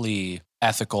deeply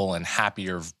ethical and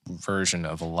happier version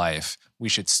of a life, we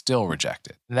should still reject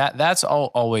it. That's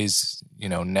always,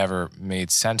 never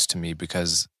made sense to me,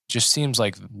 because it just seems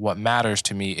like what matters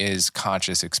to me is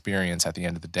conscious experience at the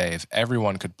end of the day. If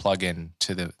everyone could plug in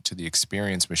to the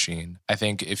experience machine, I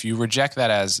think if you reject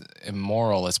that as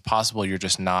immoral, it's possible you're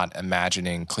just not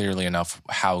imagining clearly enough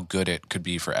how good it could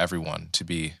be for everyone to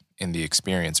be in the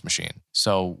experience machine.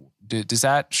 So does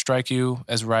that strike you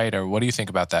as right? Or what do you think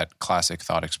about that classic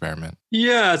thought experiment?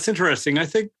 Yeah, it's interesting.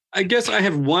 I guess I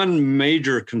have one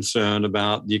major concern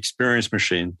about the experience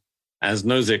machine, as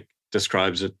Nozick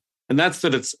describes it, and that's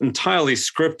that it's entirely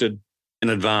scripted in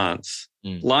advance.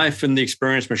 Life in the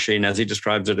experience machine, as he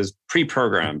describes it, is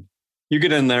pre-programmed. You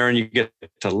get in there and you get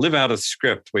to live out a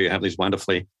script where you have these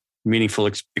wonderfully meaningful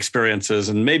experiences,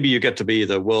 and maybe you get to be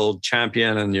the world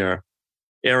champion in your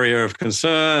area of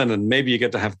concern, and maybe you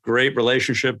get to have great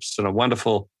relationships and a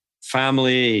wonderful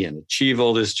family and achieve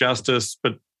all this justice.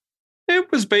 But it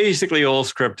was basically all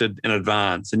scripted in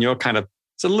advance, and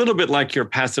it's a little bit like you're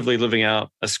passively living out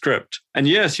a script. And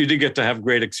yes, you did get to have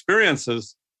great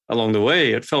experiences along the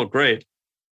way. It felt great.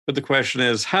 But the question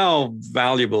is, how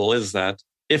valuable is that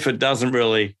if it doesn't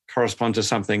really correspond to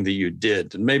something that you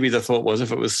did? And maybe the thought was,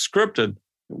 if it was scripted, it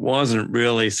wasn't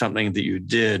really something that you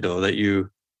did or that you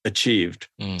achieved.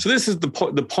 So this is the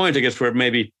point, I guess, where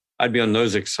maybe I'd be on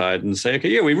Nozick's side and say, okay,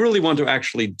 yeah, we really want to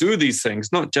actually do these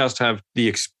things, not just have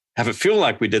it feel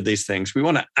like we did these things. We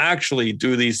want to actually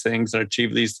do these things and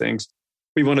achieve these things.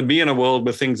 We want to be in a world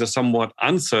where things are somewhat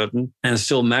uncertain and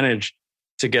still manage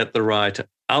to get the right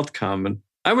outcome. And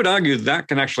I would argue that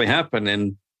can actually happen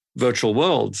in virtual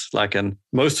worlds. Like in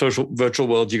most virtual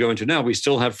worlds you go into now, we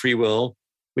still have free will.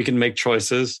 We can make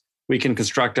choices. We can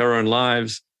construct our own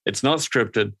lives. It's not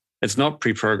scripted. It's not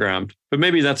pre-programmed. But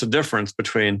maybe that's a difference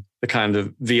between the kind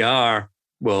of VR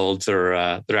worlds that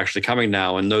are actually coming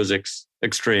now and Nozick's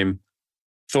extreme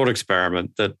thought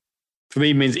experiment. That for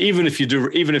me means even if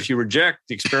you reject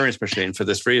the experience machine for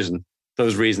this reason,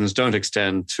 those reasons don't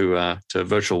extend to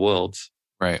virtual worlds.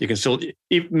 Right. You can still,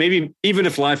 maybe even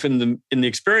if life in the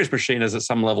experience machine is at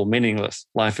some level meaningless,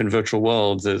 life in virtual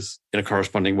worlds is in a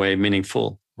corresponding way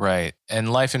meaningful. Right.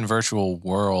 And life in virtual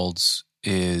worlds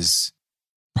is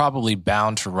probably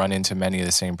bound to run into many of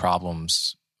the same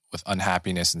problems with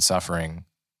unhappiness and suffering.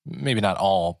 Maybe not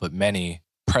all, but many,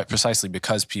 precisely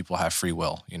because people have free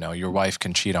will. Your wife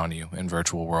can cheat on you in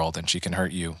virtual world and she can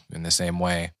hurt you in the same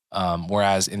way.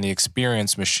 Whereas in the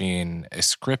experience machine, a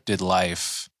scripted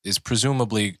life is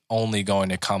presumably only going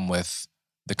to come with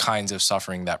the kinds of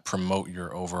suffering that promote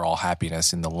your overall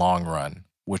happiness in the long run,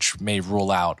 which may rule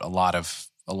out a lot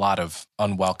of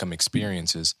unwelcome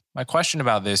experiences. My question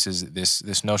about this is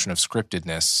this notion of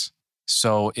scriptedness.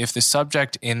 So if the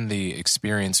subject in the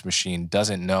experience machine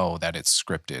doesn't know that it's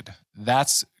scripted,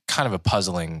 that's kind of a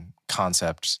puzzling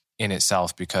concept in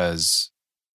itself, because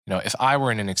if I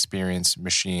were in an experience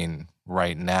machine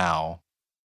right now,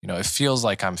 it feels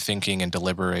like I'm thinking and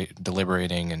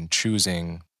deliberating and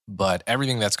choosing, but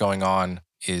everything that's going on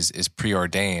is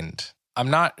preordained. I'm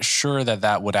not sure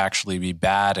that would actually be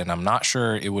bad, and I'm not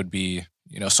sure it would be,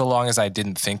 so long as I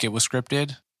didn't think it was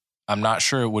scripted, I'm not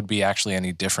sure it would be actually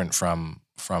any different from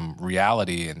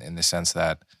reality in the sense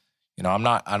that,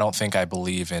 I don't think I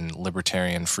believe in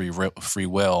libertarian free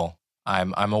will.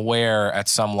 I'm aware at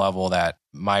some level that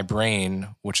my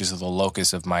brain, which is the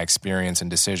locus of my experience and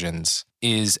decisions,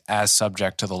 is as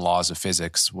subject to the laws of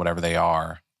physics, whatever they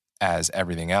are, as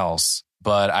everything else.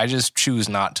 But I just choose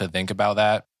not to think about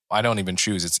that. I don't even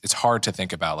choose. It's hard to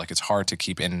think about. Like, it's hard to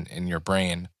keep in your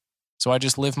brain. So I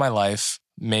just live my life,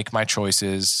 make my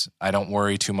choices. I don't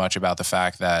worry too much about the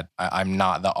fact that I'm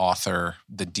not the author,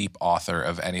 the deep author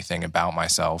of anything about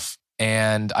myself.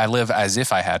 And I live as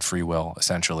if I had free will,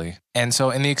 essentially. And so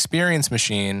in the experience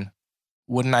machine,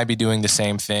 wouldn't I be doing the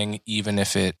same thing even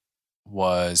if it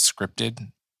was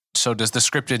scripted? So does the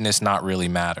scriptedness not really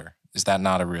matter? Is that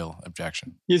not a real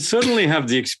objection? You'd certainly have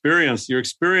the experience. Your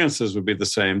experiences would be the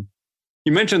same.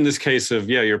 You mentioned this case of,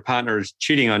 your partner is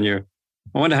cheating on you.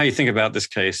 I wonder how you think about this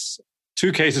case.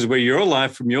 Two cases where your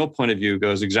life, from your point of view,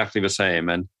 goes exactly the same.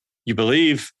 And you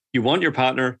believe you want your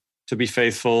partner to be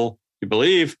faithful. You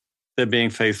believe they're being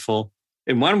faithful.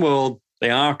 In one world, they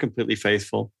are completely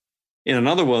faithful. In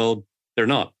another world, they're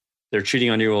not. They're cheating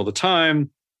on you all the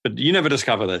time, but you never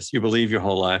discover this. You believe your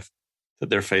whole life that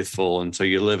they're faithful, and so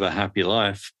you live a happy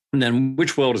life. And then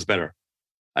which world is better?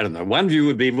 I don't know. One view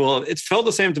would be, well, it felt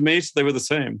the same to me, so they were the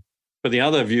same. But the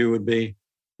other view would be,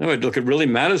 no, look, it really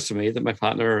matters to me that my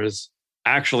partner is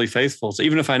actually faithful. So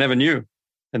even if I never knew,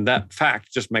 and that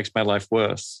fact just makes my life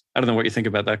worse. I don't know what you think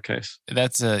about that case.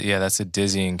 That's a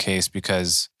dizzying case,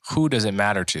 because who does it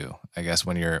matter to? I guess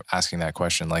when you're asking that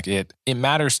question, like it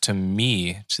matters to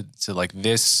me, to like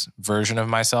this version of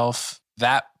myself.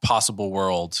 That possible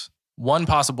world, one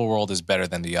possible world is better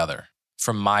than the other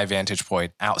from my vantage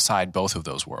point outside both of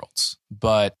those worlds.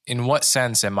 But in what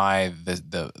sense am I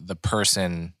the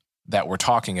person that we're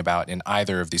talking about in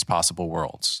either of these possible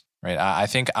worlds? Right? I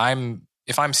think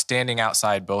if I'm standing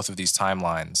outside both of these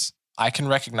timelines, I can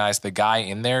recognize the guy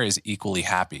in there is equally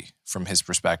happy from his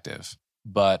perspective.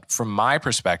 But from my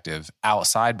perspective,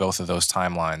 outside both of those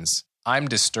timelines, I'm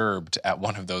disturbed at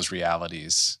one of those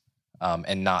realities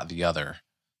and not the other.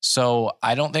 So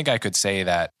I don't think I could say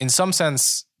that in some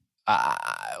sense,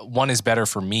 one is better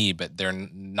for me, but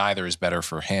neither is better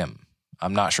for him.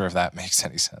 I'm not sure if that makes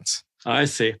any sense. I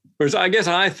see. Whereas I guess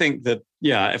I think that,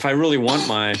 if I really want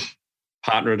my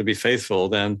partner to be faithful,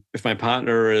 then if my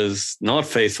partner is not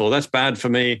faithful, that's bad for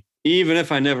me, even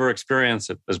if I never experience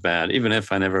it as bad, even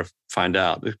if I never find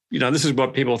out. This is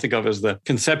what people think of as the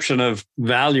conception of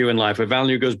value in life, where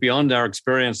value goes beyond our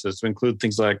experiences to include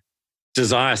things like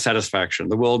desire satisfaction,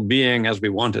 the world being as we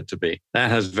want it to be. That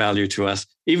has value to us,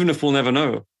 even if we'll never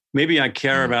know. Maybe I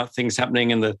care about things happening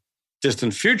in the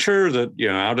distant future, that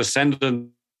our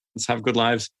descendants have good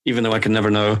lives, even though I can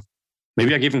never know.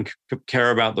 Maybe I even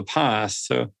care about the past.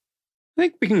 So I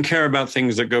think we can care about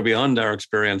things that go beyond our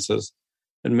experiences.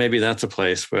 And maybe that's a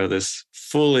place where this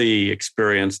fully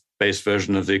experience-based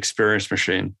version of the experience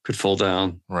machine could fall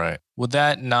down. Right. Would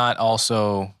that not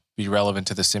also be relevant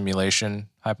to the simulation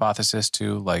hypothesis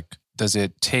too? Like, does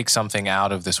it take something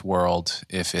out of this world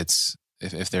if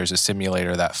there's a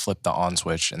simulator that flipped the on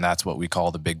switch and that's what we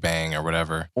call the Big Bang or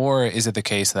whatever? Or is it the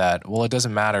case that, well, it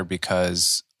doesn't matter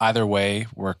because either way,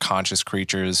 we're conscious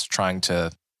creatures trying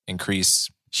to increase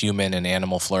human and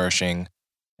animal flourishing,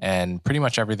 and pretty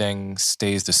much everything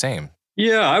stays the same?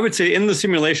 Yeah, I would say in the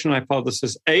simulation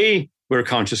hypothesis, A, we're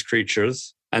conscious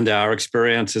creatures and our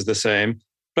experience is the same.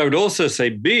 But I would also say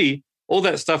B, all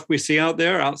that stuff we see out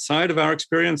there outside of our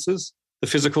experiences, the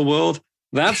physical world,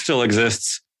 that still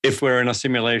exists if we're in a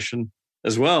simulation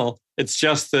as well. It's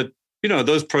just that,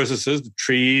 those processes, the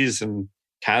trees and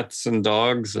cats and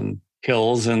dogs and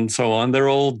hills and so on, they're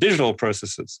all digital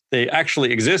processes. They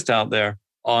actually exist out there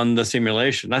on the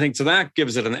simulation. I think so that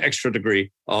gives it an extra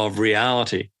degree of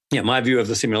reality. My view of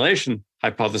the simulation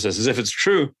hypothesis is if it's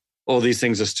true, all these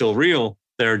things are still real.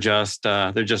 They're just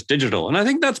digital. And I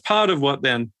think that's part of what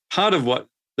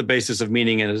the basis of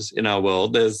meaning is in our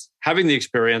world. There's having the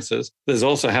experiences. There's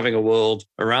also having a world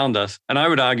around us. And I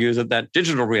would argue that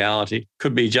digital reality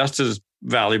could be just as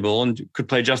valuable and could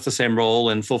play just the same role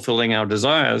in fulfilling our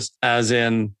desires as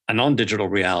in a non-digital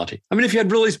reality. I mean, if you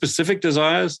had really specific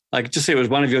desires, like just say it was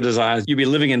one of your desires, you'd be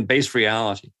living in base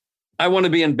reality. I want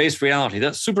to be in base reality.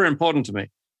 That's super important to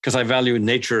me because I value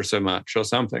nature so much or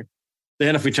something.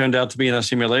 Then if we turned out to be in a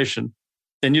simulation,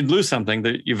 then you'd lose something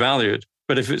that you valued.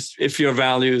 But if your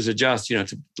values are just,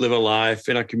 to live a life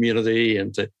in a community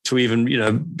and to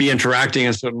even, be interacting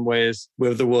in certain ways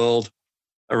with the world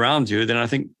around you, then I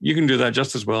think you can do that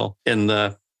just as well in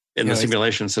the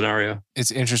simulation scenario. It's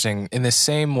interesting. In the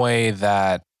same way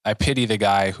that I pity the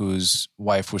guy whose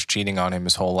wife was cheating on him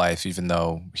his whole life, even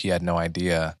though he had no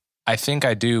idea, I think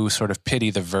I do sort of pity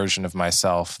the version of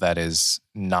myself that is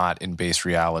not in base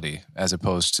reality, as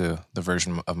opposed to the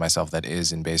version of myself that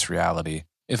is in base reality,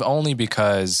 if only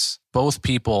because both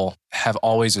people have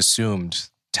always assumed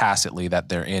tacitly that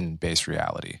they're in base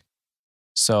reality.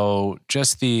 So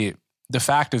just the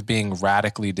fact of being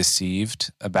radically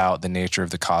deceived about the nature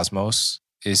of the cosmos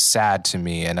is sad to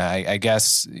me. And I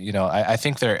guess, I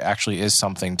think there actually is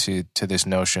something to this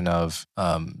notion of,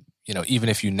 even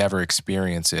if you never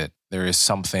experience it, there is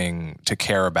something to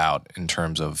care about in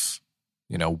terms of,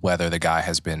 whether the guy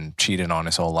has been cheated on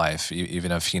his whole life,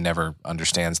 even if he never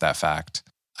understands that fact.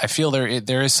 I feel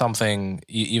there is something,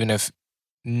 even if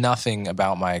nothing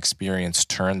about my experience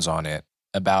turns on it,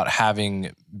 about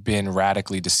having been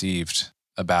radically deceived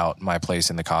about my place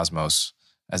in the cosmos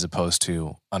as opposed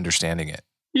to understanding it.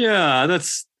 Yeah,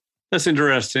 that's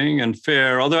interesting and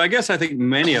fair. Although I guess I think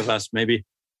many of us may be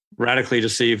radically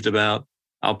deceived about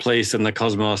our place in the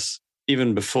cosmos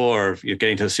even before you're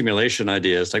getting to simulation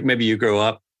ideas. Like maybe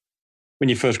when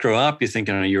you first grow up, you think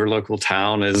your local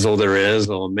town is all there is,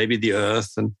 or maybe the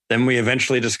Earth. And then we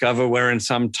eventually discover we're in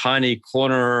some tiny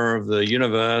corner of the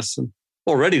universe. And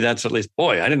already that's at least,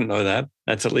 boy, I didn't know that.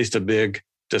 That's at least a big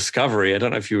discovery. I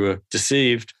don't know if you were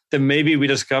deceived. Then maybe we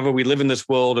discover we live in this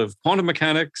world of quantum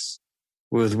mechanics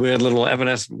with weird little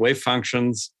evanescent wave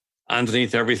functions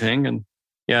underneath everything. And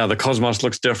yeah, the cosmos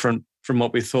looks different from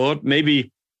what we thought.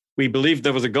 Maybe we believed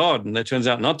there was a God and there turns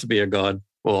out not to be a God,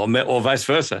 or vice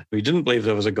versa. We didn't believe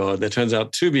there was a God. There turns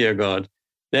out to be a God.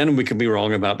 Then we could be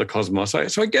wrong about the cosmos.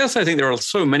 So I guess I think there are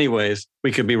so many ways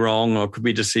we could be wrong or could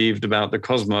be deceived about the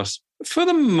cosmos. For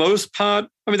the most part,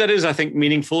 that is, I think,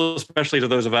 meaningful, especially to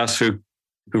those of us who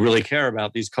really care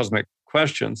about these cosmic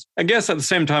questions. I guess at the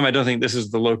same time, I don't think this is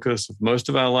the locus of most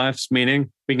of our life's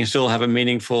meaning. We can still have a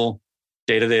meaningful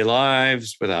day-to-day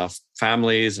lives with our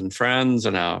families and friends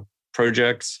and our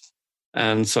projects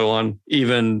and so on,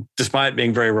 even despite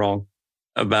being very wrong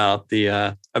about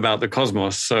the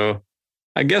cosmos. So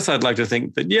I guess I'd like to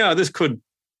think that, this could,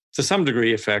 to some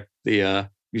degree, affect the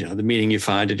meaning you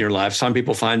find in your life. Some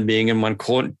people find being in one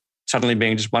corner, suddenly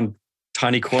being just one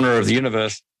tiny corner of the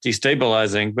universe,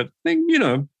 destabilizing. But I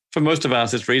think, for most of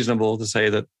us, it's reasonable to say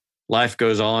that life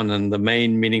goes on and the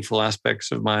main meaningful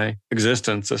aspects of my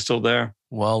existence are still there.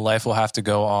 Well, life will have to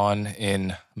go on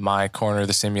in my corner of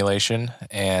the simulation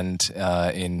and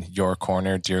in your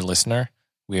corner, dear listener.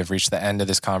 We have reached the end of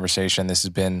this conversation. This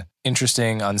has been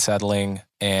interesting, unsettling.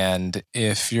 And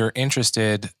if you're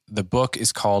interested, the book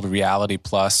is called Reality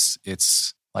Plus.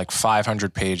 It's like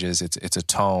 500 pages. It's a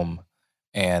tome.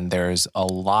 And there's a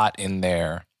lot in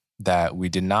there that we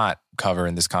did not cover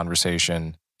in this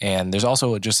conversation. And there's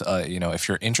also just, if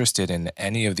you're interested in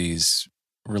any of these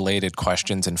related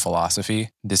questions in philosophy,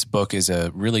 this book is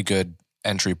a really good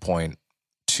entry point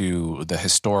to the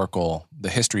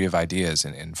history of ideas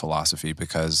in philosophy,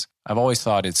 because I've always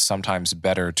thought it's sometimes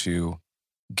better to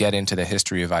get into the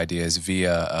history of ideas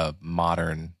via a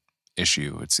modern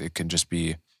issue. It can just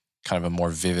be kind of a more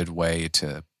vivid way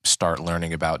to start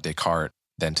learning about Descartes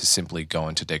than to simply go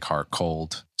into Descartes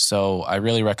cold. So I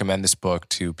really recommend this book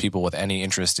to people with any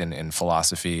interest in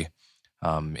philosophy,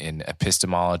 in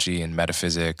epistemology and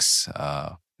metaphysics,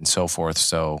 and so forth.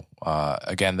 So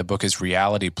again, the book is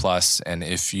Reality Plus. And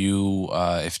if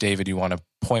David, you want to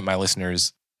point my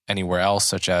listeners anywhere else,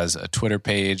 such as a Twitter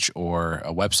page or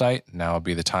a website, now would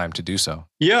be the time to do so.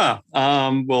 Yeah.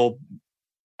 Well,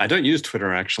 I don't use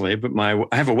Twitter actually, but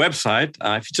I have a website.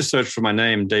 If you just search for my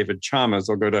name, David Chalmers,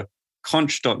 or go to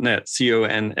Consc.net,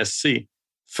 CONSC,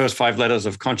 first 5 letters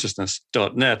of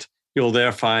Consciousness.net. You'll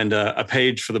there find a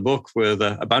page for the book with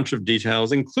a bunch of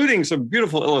details, including some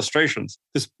beautiful illustrations.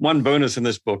 This one bonus in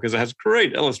this book is it has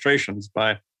great illustrations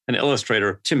by an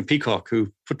illustrator, Tim Peacock,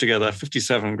 who put together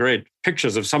 57 great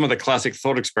pictures of some of the classic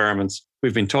thought experiments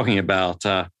we've been talking about.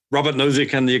 Robert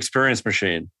Nozick and the Experience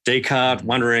Machine, Descartes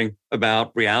wondering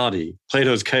about reality,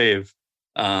 Plato's cave,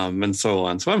 and so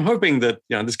on. So I'm hoping that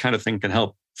this kind of thing can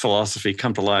help philosophy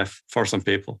come to life for some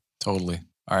people. Totally.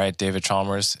 All right, David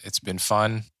Chalmers, it's been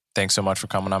fun. Thanks so much for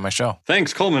coming on my show.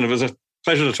 Thanks, Coleman. It was a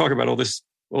pleasure to talk about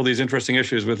all these interesting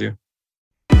issues with you.